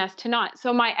ingrained in us to not.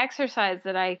 So my exercise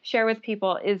that I share with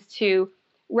people is to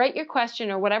write your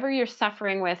question or whatever you're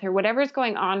suffering with or whatever's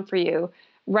going on for you,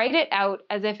 write it out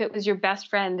as if it was your best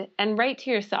friend and write to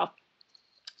yourself,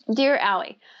 Dear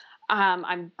Allie,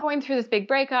 I'm going through this big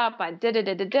breakup, blah,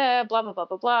 blah, blah,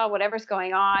 blah, blah, whatever's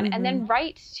going on. And then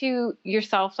write to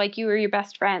yourself like you were your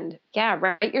best friend. Yeah,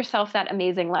 write yourself that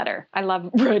amazing letter. I love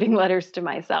writing letters to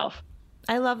myself.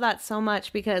 I love that so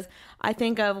much because I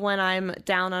think of when I'm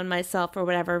down on myself for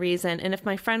whatever reason. And if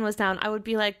my friend was down, I would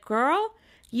be like, girl,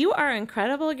 you are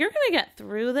incredible. You're going to get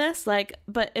through this. Like,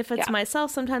 but if it's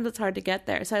myself, sometimes it's hard to get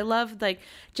there. So I love like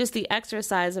just the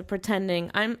exercise of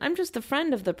pretending I'm just the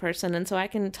friend of the person. And so I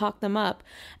can talk them up.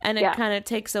 And it kind of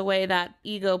takes away that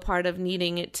ego part of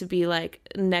needing it to be like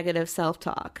negative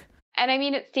self-talk. And I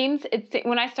mean,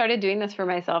 when I started doing this for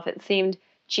myself, it seemed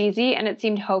cheesy and it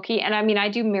seemed hokey. And I mean, I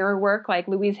do mirror work like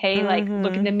Louise Hay, like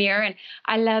look in the mirror and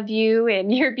I love you and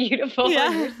you're beautiful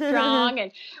and you're strong.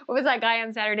 And what was that guy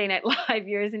on Saturday Night Live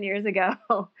years and years ago?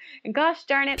 And gosh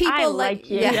darn it, I like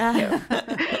you. Yeah.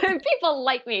 People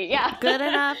like me. Yeah. Good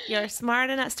enough. You're smart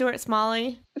enough. Stuart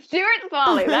Smalley, that's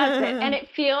it. And it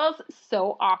feels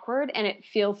so awkward and it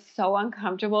feels so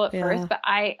uncomfortable at first, but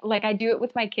I do it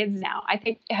with my kids now. I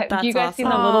think, have you guys seen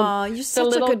the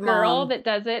little girl that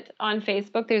does it on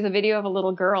Facebook? There's a video of a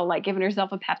little girl like giving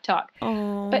herself a pep talk.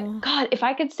 But God, if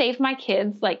I could save my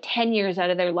kids like 10 years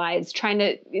out of their lives trying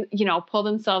to, pull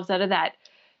themselves out of that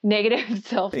negative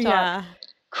self-talk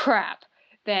crap,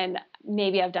 then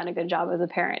maybe I've done a good job as a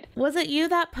parent. Was it you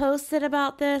that posted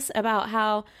about this, about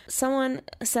how someone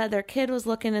said their kid was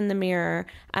looking in the mirror?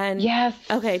 And yes.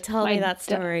 Okay, tell me that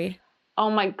story. Oh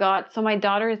my God. So my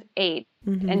daughter is 8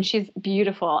 and she's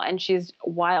beautiful and she's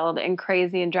wild and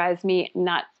crazy and drives me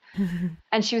nuts.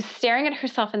 And she was staring at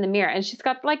herself in the mirror and she's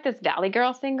got like this Valley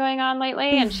Girl thing going on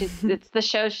lately. And it's the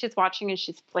shows she's watching and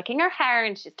she's flicking her hair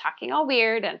and she's talking all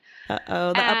weird. And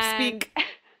upspeak.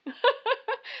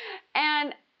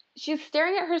 And she's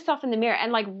staring at herself in the mirror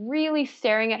and like really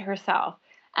staring at herself.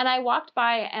 And I walked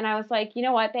by and I was like, you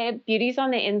know what, babe, beauty's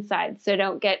on the inside. So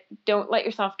don't let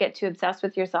yourself get too obsessed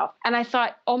with yourself. And I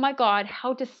thought, oh my God,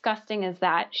 how disgusting is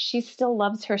that? She still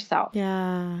loves herself.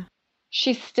 Yeah.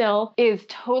 She still is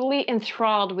totally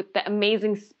enthralled with the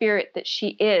amazing spirit that she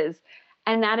is.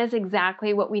 And that is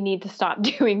exactly what we need to stop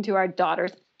doing to our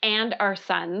daughters and our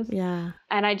sons. Yeah.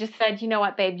 And I just said, you know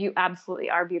what, babe, you absolutely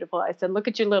are beautiful. I said, look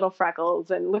at your little freckles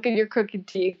and look at your crooked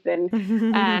teeth and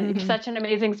you're such an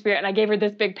amazing spirit. And I gave her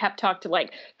this big pep talk to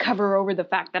like cover over the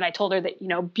fact that I told her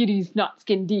that, beauty's not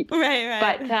skin deep.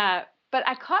 Right. But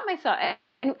I caught myself,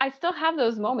 and I still have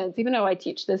those moments, even though I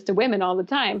teach this to women all the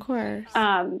time. Of course.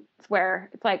 Where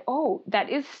it's like, oh, that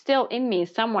is still in me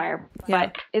somewhere. Yeah.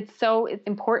 But it's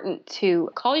important to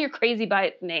call your crazy by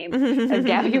its name, as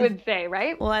Gabby would say,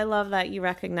 right? Well, I love that you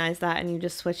recognize that and you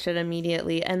just switched it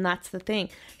immediately. And that's the thing.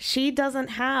 She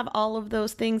doesn't have all of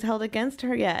those things held against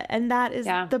her yet. And that is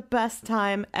the best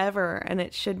time ever. And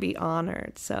it should be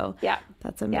honored. So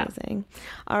that's amazing.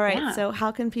 All right. So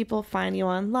how can people find you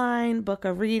online, book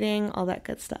a reading, all that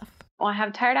good stuff? Well, I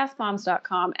have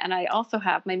tiredassmoms.com, and I also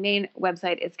have my main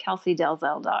website is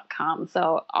kelseydelzell.com.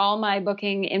 So all my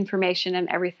booking information and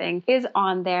everything is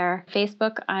on there.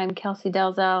 Facebook, I'm Kelsey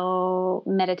Delzell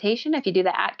Meditation. If you do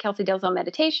the @Kelsey Delzell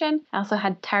Meditation. I also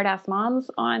had Tired Ass Moms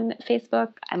on Facebook.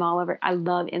 I'm all over. I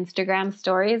love Instagram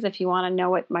stories if you want to know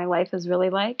what my life is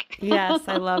really like. Yes,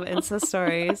 I love Insta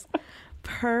stories.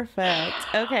 Perfect.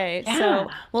 Okay, so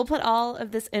we'll put all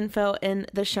of this info in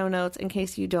the show notes in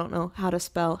case you don't know how to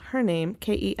spell her name,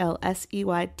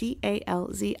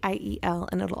 KelseyDalziel,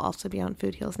 and it'll also be on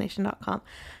foodhealsnation.com.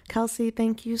 Kelsey,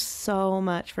 thank you so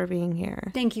much for being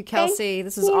here. Thank you, Kelsey.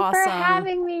 This was awesome. Thank you for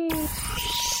having me.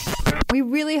 We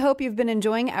really hope you've been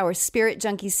enjoying our Spirit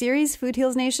Junkie series, Food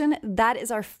Heals Nation. That is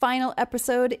our final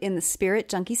episode in the Spirit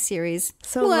Junkie series.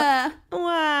 So,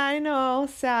 I know,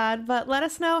 sad, but let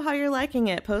us know how you're liking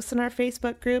it. Post in our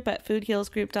Facebook group at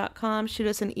foodhealsgroup.com. Shoot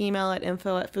us an email at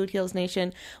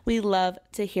info@foodhealsnation. We love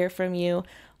to hear from you.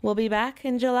 We'll be back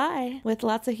in July with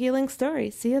lots of healing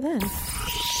stories. See you then.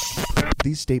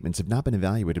 These statements have not been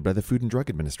evaluated by the Food and Drug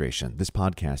Administration. This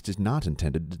podcast is not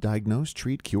intended to diagnose,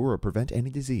 treat, cure, or prevent any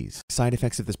disease. Side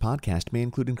effects of this podcast may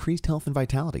include increased health and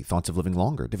vitality, thoughts of living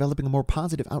longer, developing a more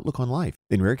positive outlook on life.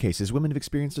 In rare cases, women have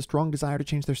experienced a strong desire to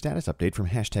change their status update from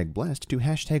 #blessed to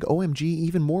 #OMG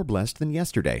even more blessed than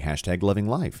yesterday, #loving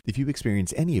life. If you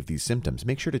experience any of these symptoms,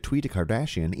 make sure to tweet a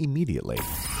Kardashian immediately.